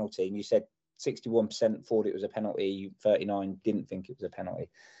like penalty, and you said 61% thought it was a penalty, 39 didn't think it was a penalty.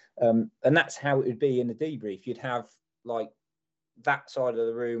 And that's how it would be in the debrief. You'd have like that side of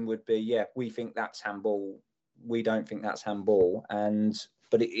the room would be, yeah, we think that's handball. We don't think that's handball.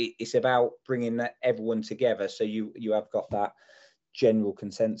 But it's about bringing everyone together. So you have got that general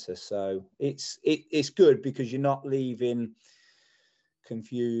consensus. So it's good because you're not leaving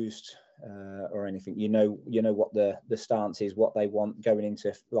confused or anything. You know what the stance is, what they want going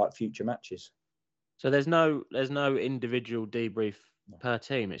into like future matches. So there's no individual debrief per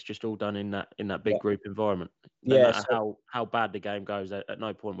team. It's just all done in that big group environment. No matter how bad the game goes, at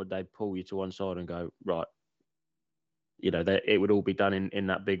no point would they pull you to one side and go, right, it would all be done in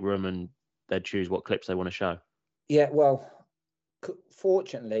that big room, and they'd choose what clips they want to show. Yeah, well,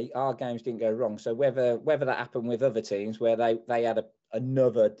 fortunately, our games didn't go wrong. So whether that happened with other teams where they had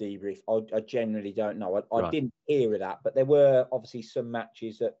another debrief, I generally don't know. I didn't hear of that, but there were obviously some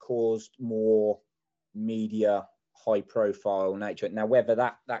matches that caused more media, high-profile nature. Now, whether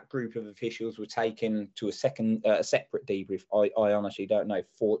that group of officials were taken to a separate debrief, I honestly don't know.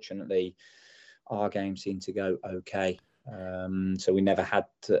 Fortunately, our game seemed to go okay, so we never had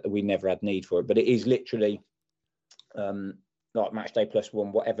need for it. But it is literally like match day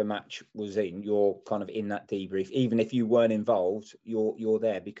 +1, whatever match was in, you're kind of in that debrief. Even if you weren't involved, you're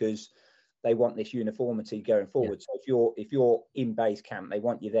there because they want this uniformity going forward. Yeah. So if you're in base camp, they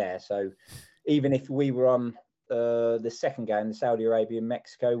want you there. So even if we were on the second game, the Saudi Arabia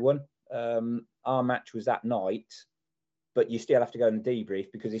Mexico one, our match was that night, but you still have to go in the debrief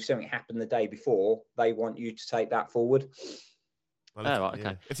because if something happened the day before, they want you to take that forward. Well,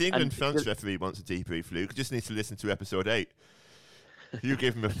 okay. If the England-France referee wants a debrief, Luke, just needs to listen to episode 8. You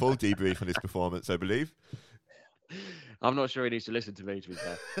gave him a full debrief on his performance, I believe. I'm not sure he needs to listen to me, to be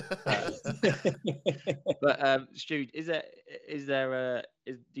fair. But Stu, do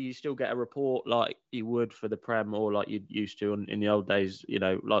you still get a report like you would for the Prem, or like you used to in the old days?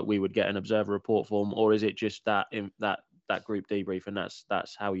 Like we would get an observer report form, or is it just that group debrief, and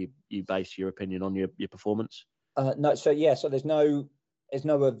that's how you base your opinion on your performance? No, so there's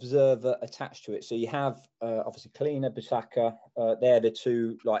no observer attached to it. So you have obviously Kalina, Bisaka, they're the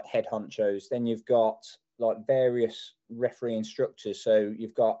two like head honchos. Then you've got like various referee instructors. So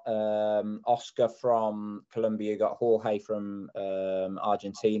you've got Oscar from Colombia, you've got Jorge from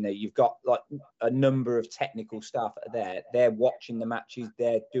Argentina. You've got like a number of technical staff there. They're watching the matches.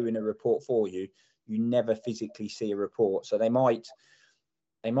 They're doing a report for you. You never physically see a report. So they might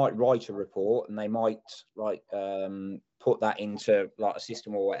write a report and they might like put that into like a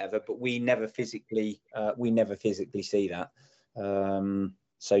system or whatever, but we never physically see that.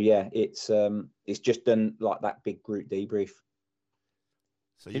 So yeah, it's just done like that big group debrief.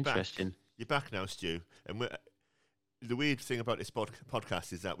 So you're interesting. You're back now, Stu, and the weird thing about this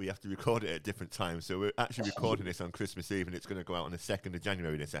podcast is that we have to record it at different times. So we're actually recording this on Christmas Eve, and it's going to go out on the 2nd of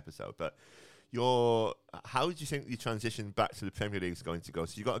January. This episode, but how do you think the transition back to the Premier League is going to go?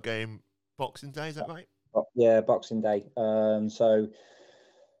 So you got a game Boxing Day, is that right? Yeah, Boxing Day. So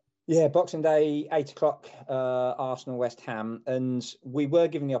yeah, Boxing Day, 8:00, Arsenal West Ham, and we were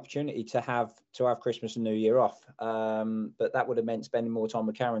given the opportunity to have Christmas and New Year off, but that would have meant spending more time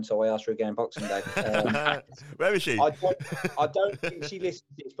with Karen. So I asked her again Boxing Day. Where is she? I don't think she listens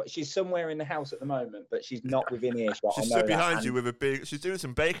to this, but she's somewhere in the house at the moment. But she's not within earshot. She's stood behind you with a big. She's doing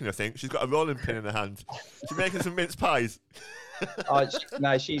some baking, I think. She's got a rolling pin in her hand. She's making some mince pies.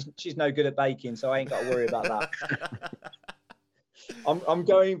 No, she's no good at baking, so I ain't got to worry about that. I'm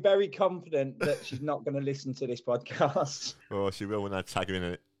going very confident that she's not going to listen to this podcast. Oh, she will when I tag her in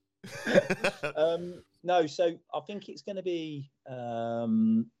it. No, so I think it's going to be. I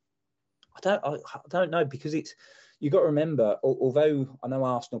don't know, because you've got to remember. Although I know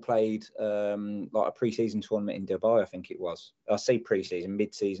Arsenal played like a pre-season tournament in Dubai, I think it was. I say pre-season,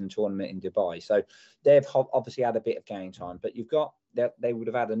 mid-season tournament in Dubai. So they've obviously had a bit of game time, but they would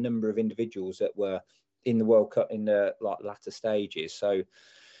have had a number of individuals that were in the World Cup in the like latter stages. So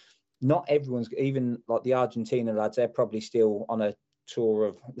not everyone's, even like the Argentina lads, they're probably still on a tour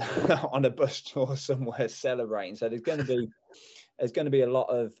of on a bus tour somewhere celebrating. So there's going to be a lot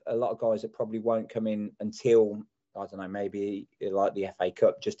of guys that probably won't come in until, I don't know, maybe like the FA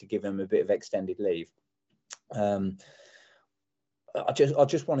Cup, just to give them a bit of extended leave. I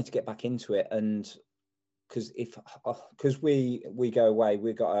just wanted to get back into it, and because we go away,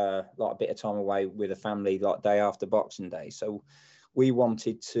 we've got a bit of time away with the family, like day after Boxing Day. So we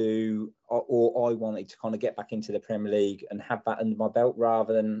wanted to, or I wanted to kind of get back into the Premier League and have that under my belt,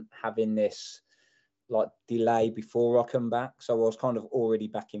 rather than having this like delay before I come back. So I was kind of already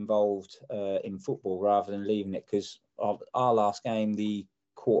back involved in football rather than leaving it, because our last game, the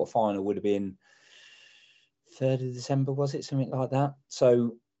quarter-final, would have been 3rd of December, was it? Something like that.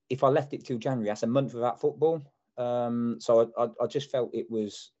 So if I left it till January, that's a month without football. So I just felt it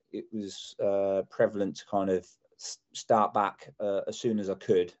was prevalent to kind of start back as soon as I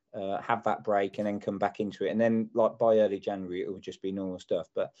could, have that break, and then come back into it. And then like by early January, it would just be normal stuff.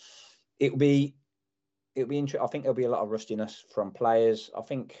 But it'll be interesting. I think there'll be a lot of rustiness from players. I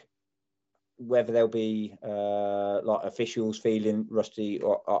think whether there'll be like officials feeling rusty,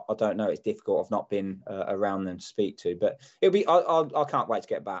 or I don't know. It's difficult. I've not been around them to speak to, but it'll be. I can't wait to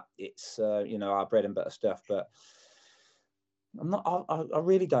get back. It's our bread and butter stuff. But I'm not. I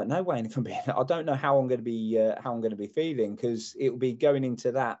really don't know, Wayne. If I'm being, I don't know how I'm going to be feeling, because it will be going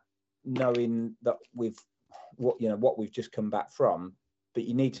into that knowing that what we've just come back from. But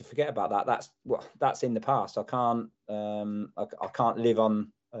you need to forget about that. That's in the past. I can't live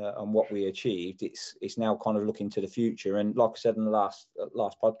on what we achieved. It's now kind of looking to the future. And like I said in the last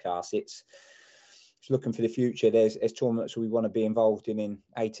podcast, it's looking for the future. There's tournaments we want to be involved in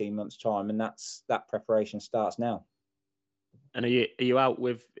 18 months' time, and that preparation starts now. And are you out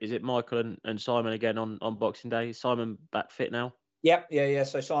with, is it Michael and Simon again on Boxing Day? Is Simon back fit now? Yeah.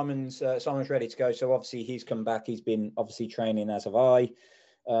 So Simon's ready to go. So obviously he's come back. He's been obviously training, as have I.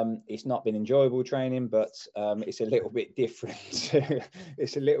 It's not been enjoyable training, but it's a little bit different.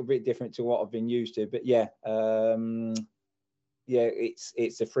 It's a little bit different to what I've been used to. But yeah,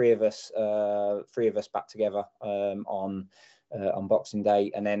 it's the three of us back together on Boxing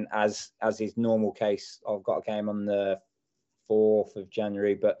Day, and then as is normal case, I've got a game on the 4th of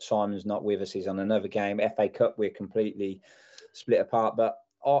January, but Simon's not with us. He's on another game. FA Cup, we're completely split apart, but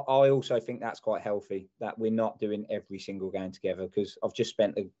I also think that's quite healthy, that we're not doing every single game together, because I've just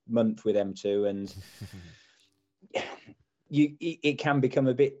spent a month with them too, and it can become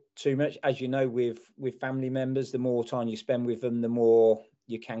a bit too much, as you know, with family members. The more time you spend with them, the more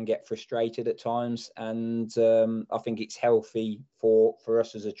you can get frustrated at times, and I think it's healthy for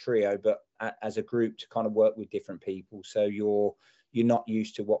us as a trio, but as a group, to kind of work with different people, so you're not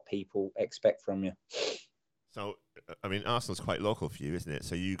used to what people expect from you. So, I mean, Arsenal's quite local for you, isn't it?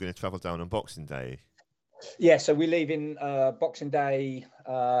 So you're going to travel down on Boxing Day? Yeah, so we're leaving Boxing Day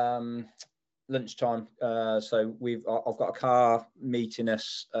lunchtime. So I've got a car meeting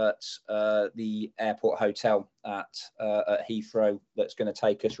us at the airport hotel at Heathrow that's going to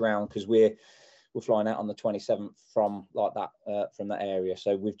take us round, because we're flying out on the 27th from that area.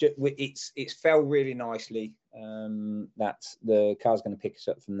 So it's fell really nicely that the car's going to pick us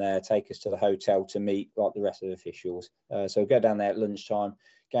up from there, take us to the hotel to meet like the rest of the officials. So we'll go down there at lunchtime,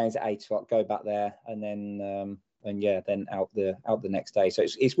 games at 8 o'clock, go back there, and then then out the next day. So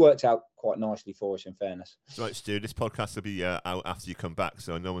it's worked out quite nicely for us, in fairness. Right, Stu, this podcast will be out after you come back,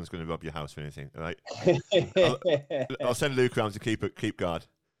 so no one's going to rob your house or anything, all right? I'll send Luke around to keep guard.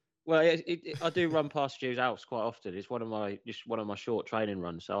 Well, I do run past Stu's house quite often. It's one of my short training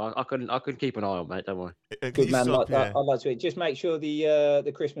runs, so I can keep an eye on, mate. Don't worry. Good man. I'd like to just make sure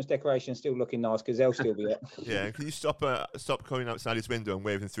the Christmas decoration's still looking nice, because they'll still be up. Yeah, can you stop coming outside his window and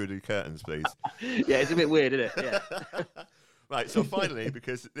waving through the curtains, please? Yeah, it's a bit weird, isn't it? Yeah. Right, so finally,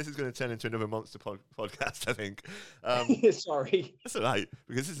 because this is going to turn into another monster podcast, I think. Sorry. That's all right,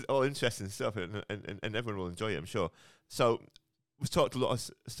 because this is all interesting stuff, and everyone will enjoy it, I'm sure. So we've talked a lot of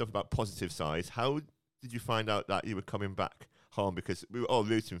stuff about positive sides. How did you find out that you were coming back home? Because we were all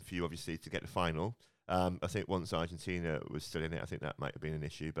rooting for you, obviously, to get the final. I think once Argentina was still in it, I think that might have been an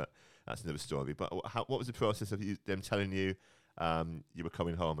issue, but that's another story. But what was the process of them telling you you were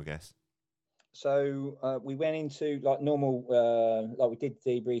coming home, I guess? So we went into like normal, like we did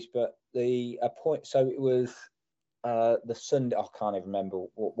debriefs, but so it was the Sunday. I can't even remember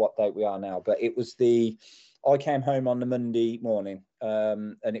what date we are now, but it was I came home on the Monday morning,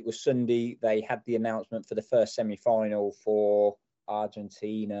 and it was Sunday. They had the announcement for the first semi-final for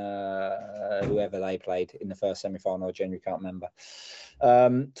Argentina, whoever they played in the first semi-final. I genuinely can't remember.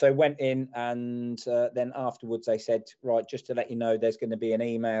 So went in, and then afterwards they said, right, just to let you know, there's going to be an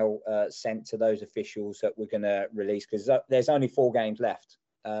email sent to those officials that we're going to release, because there's only 4 games left,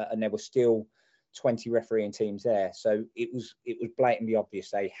 and there were still 20 refereeing teams there. So it was blatantly obvious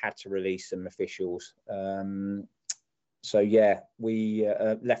they had to release some officials. So yeah, we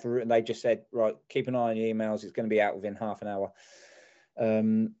left a route, and they just said, right, keep an eye on your emails. It's going to be out within half an hour.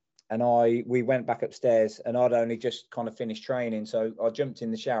 And we went back upstairs, and I'd only just kind of finished training. So I jumped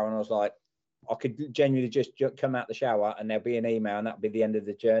in the shower, and I was like, I could genuinely just come out the shower and there'll be an email, and that'll be the end of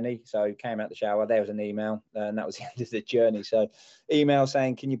the journey. So came out the shower, there was an email, and that was the end of the journey. So email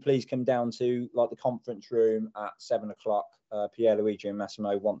saying, can you please come down to like the conference room at 7 o'clock? Pierre, Luigi and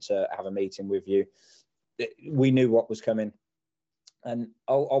Massimo want to have a meeting with you. We knew what was coming. And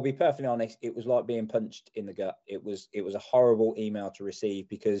I'll be perfectly honest, it was like being punched in the gut. It was a horrible email to receive,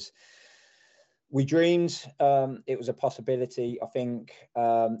 because we dreamed it was a possibility. I think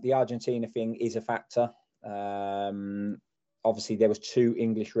the Argentina thing is a factor. Obviously, there was 2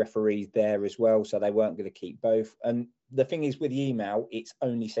 English referees there as well, so they weren't going to keep both. And the thing is, with the email, it's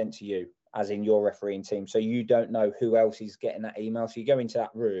only sent to you, as in your refereeing team. So you don't know who else is getting that email. So you go into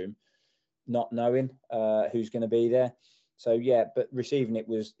that room not knowing who's going to be there. So yeah, but receiving it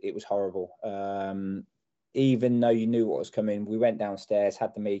was horrible. Even though you knew what was coming, we went downstairs,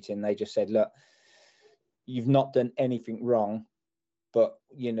 had the meeting. They just said, look, you've not done anything wrong, but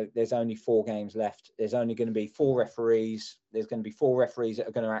you know, there's only 4 games left. There's only going to be 4 referees. There's going to be 4 referees that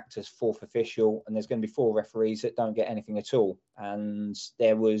are going to act as 4th official, and there's going to be 4 referees that don't get anything at all. And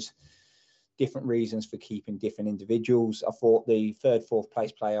there was different reasons for keeping different individuals. I thought the 3rd, 4th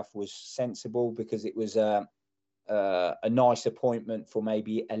place playoff was sensible, because it was a nice appointment for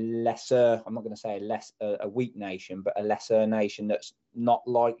maybe a lesser, I'm not going to say a weak nation, but a lesser nation that's not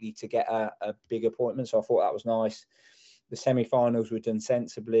likely to get a big appointment. So I thought that was nice. The semi-finals were done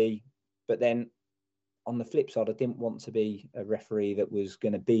sensibly, but then on the flip side, I didn't want to be a referee that was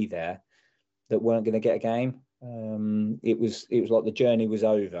going to be there that weren't going to get a game. It was like the journey was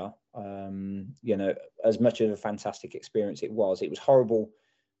over. You know, as much of a fantastic experience it was horrible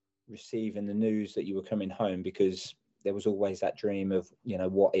receiving the news that you were coming home, because there was always that dream of, you know,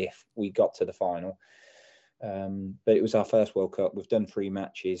 what if we got to the final. But it was our first World Cup. We've done 3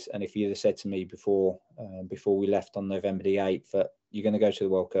 matches, and if you'd have said to me before we left on November the 8th that you're going to go to the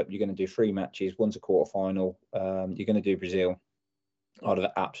World Cup, you're going to do 3 matches, one's a quarter final, you're going to do Brazil, I'd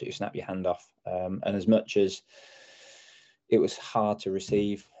have absolutely snapped your hand off. And as much as it was hard to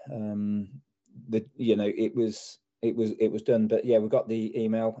receive, it was done. But yeah, we got the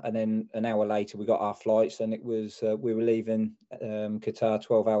email, and then an hour later we got our flights, and it was we were leaving Qatar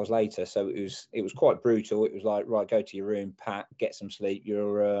 12 hours later. So it was quite brutal. It was like, right, go to your room, pack, get some sleep.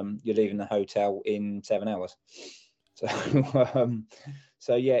 You're leaving the hotel in 7 hours. So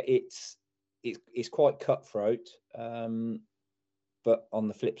so yeah, it's quite cutthroat. But on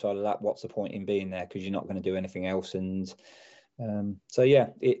the flip side of that, what's the point in being there, because you're not going to do anything else? And So yeah,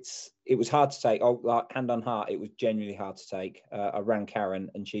 it was hard to take. Oh, like, hand on heart, it was genuinely hard to take. I rang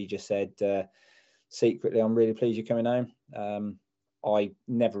Karen and she just said secretly, "I'm really pleased you're coming home." I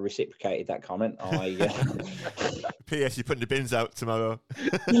never reciprocated that comment. P.S. You're putting the bins out tomorrow.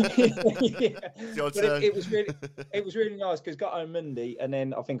 Yeah. But it was really nice because got home Monday, and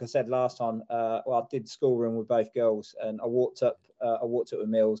then I think I said last time, I did schoolroom with both girls, and I walked up with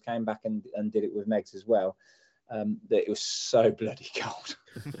Mills, came back and did it with Megs as well. That it was so bloody cold.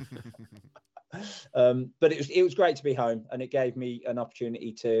 But it was great to be home, and it gave me an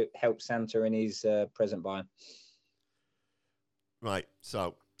opportunity to help Santa in his present buying. Right.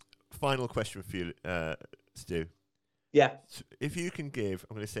 So, final question for you, Stu. Yeah. If you can give,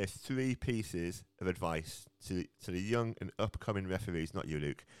 I'm going to say 3 pieces of advice to the young and upcoming referees, not you,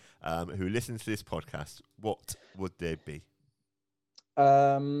 Luke, who listen to this podcast, what would they be?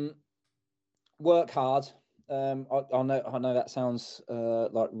 Work hard. I know that sounds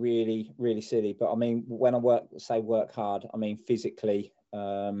like really, really silly, but I mean, when I say work hard, I mean physically,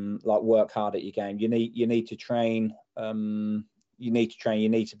 like work hard at your game. You need to train. You need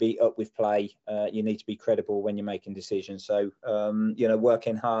to be up with play. You need to be credible when you're making decisions. So,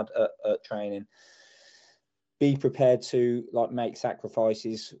 working hard at training. Be prepared to make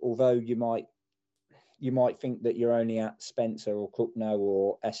sacrifices. Although you might think that you're only at Spencer or Cookno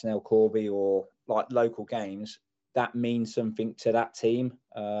or SNL Corby or local games, that means something to that team.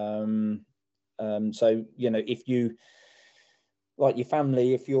 So, if you your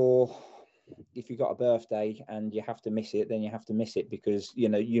family, if you've got a birthday and you have to miss it, then you have to miss it because,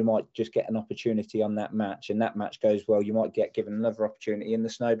 you might just get an opportunity on that match and that match goes well. You might get given another opportunity and the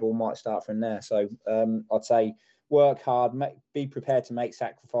snowball might start from there. So I'd say work hard, be prepared to make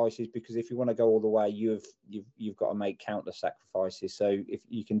sacrifices because if you want to go all the way, you've got to make countless sacrifices. So if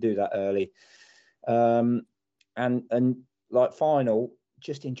you can do that early, and final,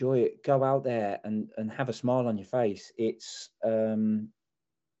 just enjoy it. Go out there and have a smile on your face. It's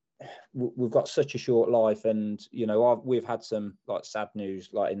we've got such a short life, and we've had some sad news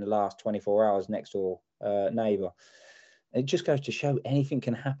in the last 24 hours next door neighbour. It just goes to show anything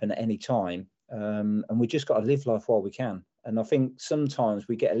can happen at any time, and we just got to live life while we can. And I think sometimes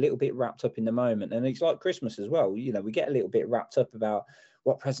we get a little bit wrapped up in the moment, and it's like Christmas as well. We get a little bit wrapped up about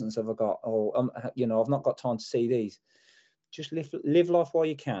what presents have I got, or I've not got time to see these. Just live life while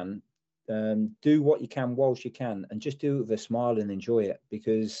you can. Do what you can whilst you can, and just do it with a smile and enjoy it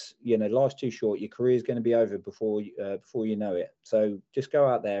because life's too short. Your career is going to be over before you know it. So just go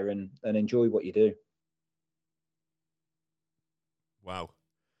out there and enjoy what you do. Wow,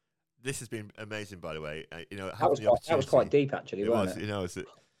 this has been amazing. By the way, that was quite deep actually, wasn't it?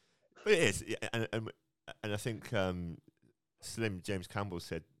 But it is, and I think Slim James Campbell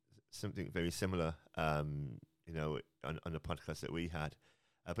said something very similar. On the podcast that we had.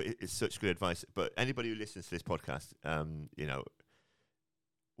 But it's such good advice. But anybody who listens to this podcast,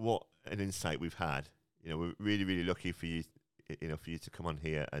 what an insight we've had. We're really, really lucky for you, for you to come on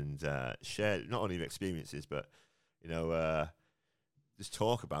here and share not only your experiences, but just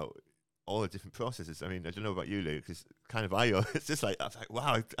talk about all the different processes. I mean, I don't know about you, Luke, because kind of it's just I was like,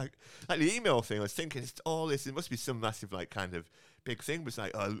 wow, like the email thing. I was thinking it's all this. It must be some massive kind of big thing. Was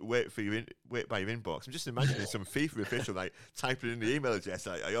wait by your inbox. I'm just imagining some FIFA official typing in the email address.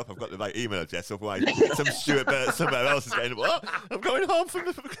 I hope I've got the right email address. Otherwise, some Stuart Burt somewhere else is getting. What? I'm going home from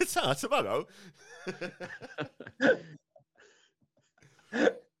the Qatar tomorrow.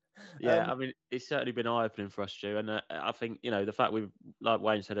 Yeah, I mean, it's certainly been eye-opening for us, Stu, and I think the fact we've, like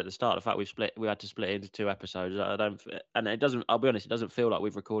Wayne said at the start, the fact we had to split it into 2 episodes. It doesn't. I'll be honest, it doesn't feel like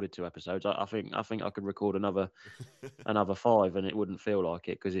we've recorded 2 episodes. I think I could record another 5, and it wouldn't feel like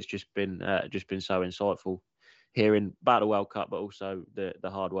it because it's just been so insightful hearing about the World Cup, but also the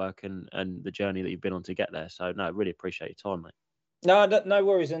hard work and the journey that you've been on to get there. So no, really appreciate your time, mate. No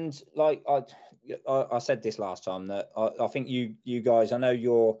worries. And I said this last time that I think you guys, I know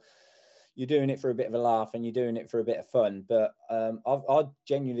you're doing it for a bit of a laugh and you're doing it for a bit of fun, but I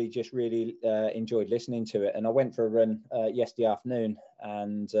genuinely just really enjoyed listening to it. And I went for a run yesterday afternoon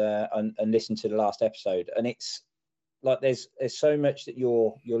and listened to the last episode. And it's there's so much that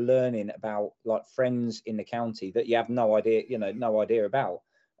you're learning about friends in the county that you have no idea about.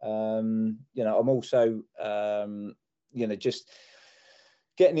 I'm also just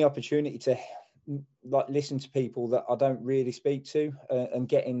getting the opportunity to listen to people that I don't really speak to and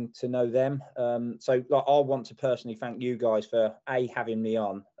getting to know them. So I want to personally thank you guys for A, having me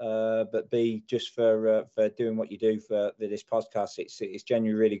on, but B, just for doing what you do for this podcast. It's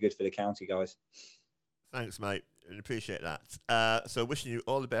genuinely really good for the county, guys. Thanks, mate. I appreciate that. So wishing you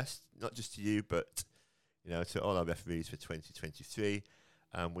all the best, not just to you, but to all our referees for 2023,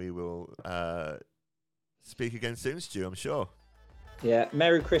 and we will speak again soon, Stu, I'm sure. Yeah,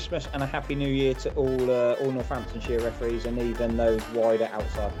 Merry Christmas and a Happy New Year to all Northamptonshire referees and even those wider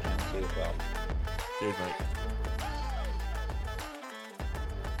outside the county as well. Cheers, mate.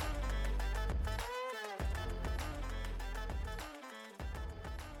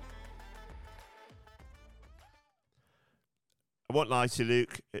 I won't lie to you,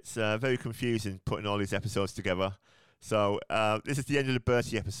 Luke. It's very confusing putting all these episodes together. So this is the end of the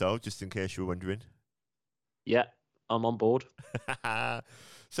Bertie episode, just in case you were wondering. Yeah, I'm on board.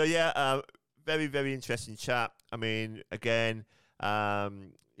 So yeah, very, very interesting chat. I mean, again,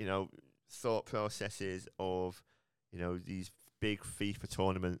 thought processes of, these big FIFA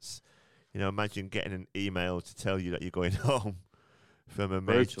tournaments. Imagine getting an email to tell you that you're going home from a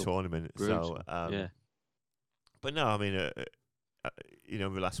major tournament. Brutal. So, yeah. But no, I mean,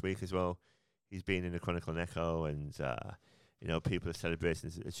 over the last week as well, he's been in the Chronicle and Echo, and people are celebrating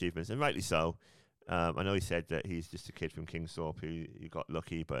his achievements, and rightly so. I know he said that he's just a kid from Kingsthorpe who got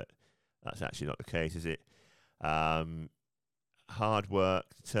lucky, but that's actually not the case, is it? Hard work,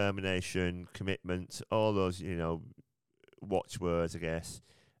 determination, commitment, all those, watchwords, I guess.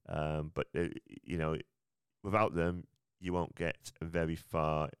 But without them, you won't get very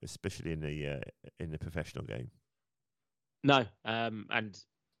far, especially in the professional game. No, and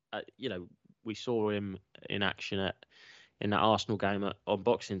we saw him in action in that Arsenal game on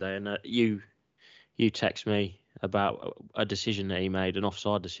Boxing Day, and you text me about a decision that he made, an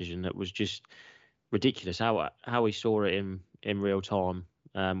offside decision that was just ridiculous. How he saw it in real time,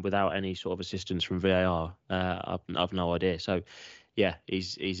 without any sort of assistance from VAR. I've no idea. So, yeah,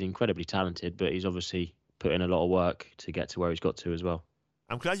 he's incredibly talented, but he's obviously put in a lot of work to get to where he's got to as well.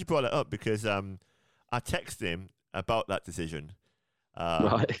 I'm glad you brought it up because I texted him about that decision,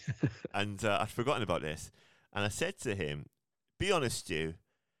 right? And I'd forgotten about this, and I said to him, "Be honest, Stu,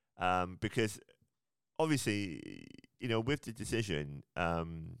 because obviously, with the decision,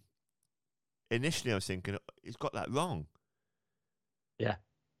 initially I was thinking he's got that wrong." Yeah,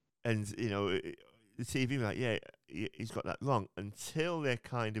 and the TV were like, "Yeah, he's got that wrong," until they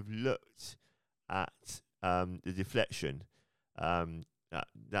kind of looked at the deflection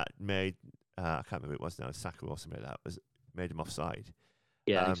that made. I can't remember who it was now, Saka or something like that, made him offside.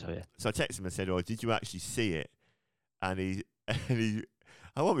 Yeah, I think so, yeah. So I texted him and said, "Oh, did you actually see it?" And he,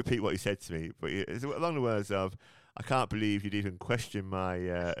 I won't repeat what he said to me, but it's along the words of, "I can't believe you'd even question my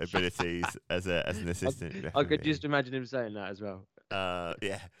abilities as an assistant." I could just imagine him saying that as well.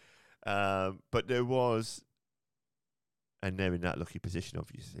 Yeah. But there was, and they're in that lucky position,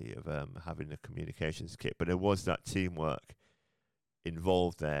 obviously, of having a communications kit, but there was that teamwork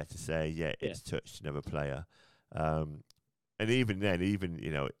involved there to say, yeah, it's touched another player. And even then,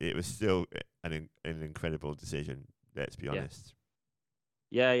 it was still an incredible decision, let's be honest.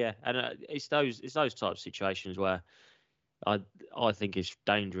 Yeah. And it's those types of situations where I think it's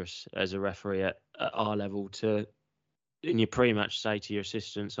dangerous as a referee at our level to, in your pre-match, say to your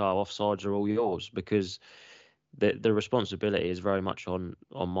assistants, offsides are all yours, because the responsibility is very much on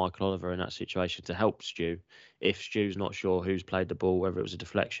Michael Oliver in that situation to help Stu. If Stu's not sure who's played the ball, whether it was a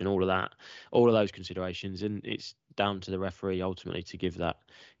deflection, all of those considerations, and it's down to the referee ultimately to give that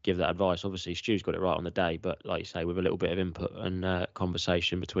advice. Obviously, Stu's got it right on the day, but like you say, with a little bit of input and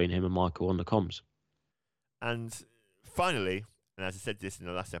conversation between him and Michael on the comms. And finally, and as I said this in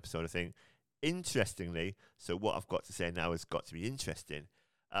the last episode, I think, interestingly, so what I've got to say now has got to be interesting.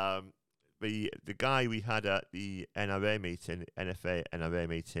 The guy we had at the NRA meeting, NFA NRA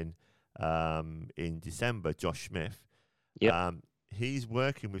meeting in December, Josh Smith, he's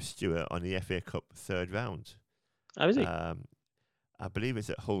working with Stuart on the FA Cup third round. Oh, is he? I believe it's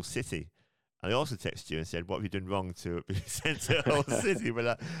at Hull City. And I also texted you and said, "What have you done wrong to be sent to Hull City?"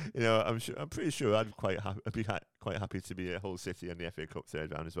 But I'm pretty sure I'd be quite happy to be at Hull City on the FA Cup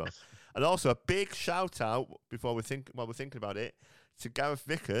third round as well. And also a big shout out while we're thinking about it, to Gareth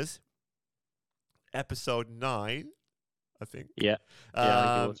Vickers. Episode 9, I think. Yeah.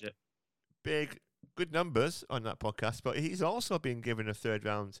 I think it was. Big, good numbers on that podcast, but he's also been given a third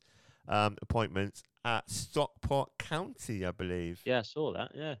round appointment at Stockport County, I believe. Yeah, I saw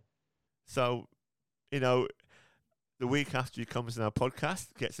that. Yeah. So, the week after he comes on our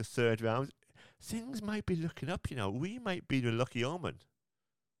podcast, gets a third round, things might be looking up. We might be the lucky omen.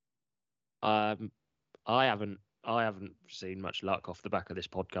 I haven't seen much luck off the back of this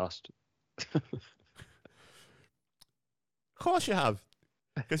podcast. Of course you have,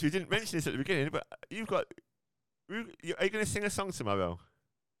 because we didn't mention this at the beginning. But are you going to sing a song tomorrow?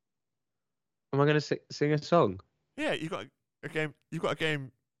 Am I going to sing a song? Yeah, you've got a game. You've got a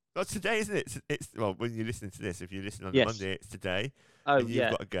game Well, today, isn't it? It's well, when you're listening to this, if you're listening on Yes. Monday, it's today. Oh, and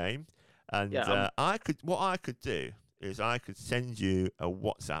you've got a game. And what I could do is I could send you a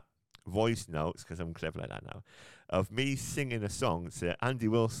WhatsApp voice notes, because I'm clever like that now, of me singing a song to Andy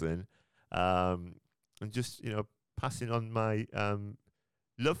Wilson, and just passing on my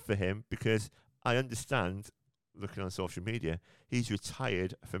love for him, because I understand, looking on social media, he's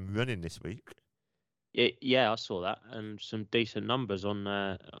retired from running this week. Yeah, I saw that, and some decent numbers on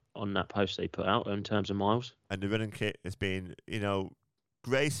that post they put out in terms of miles. And the running kit has been,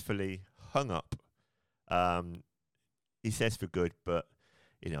 gracefully hung up. He says for good, but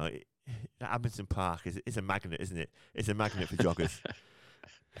Abington Park is a magnet, isn't it? It's a magnet for joggers.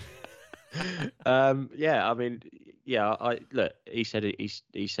 Look, he said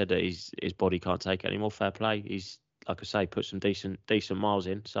that his body can't take it anymore. Fair play. He's, like I say, put some decent miles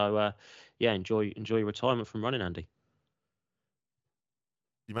in. So enjoy your retirement from running, Andy.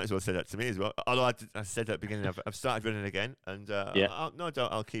 You might as well say that to me as well. Although I said at the beginning, I've started running again, and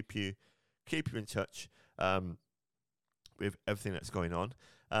I'll keep you in touch with everything that's going on.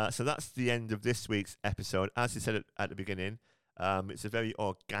 So that's the end of this week's episode. As you said at the beginning, it's a very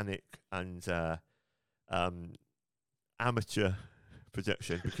organic and amateur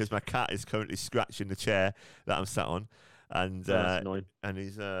production, because my cat is currently scratching the chair that I'm sat on, and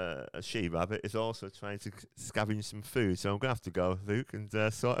he's a she rabbit is also trying to scavenge some food. So I'm gonna have to go, Luke, and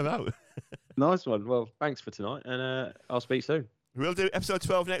sort it out. Nice one. Well, thanks for tonight, and I'll speak soon. We'll do episode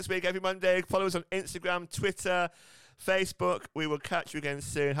 12 next week, every Monday. Follow us on Instagram, Twitter, Facebook. We will catch you again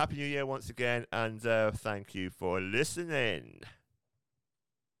soon. Happy New Year once again, and thank you for listening.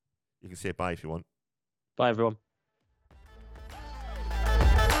 You can say bye if you want. Bye, everyone.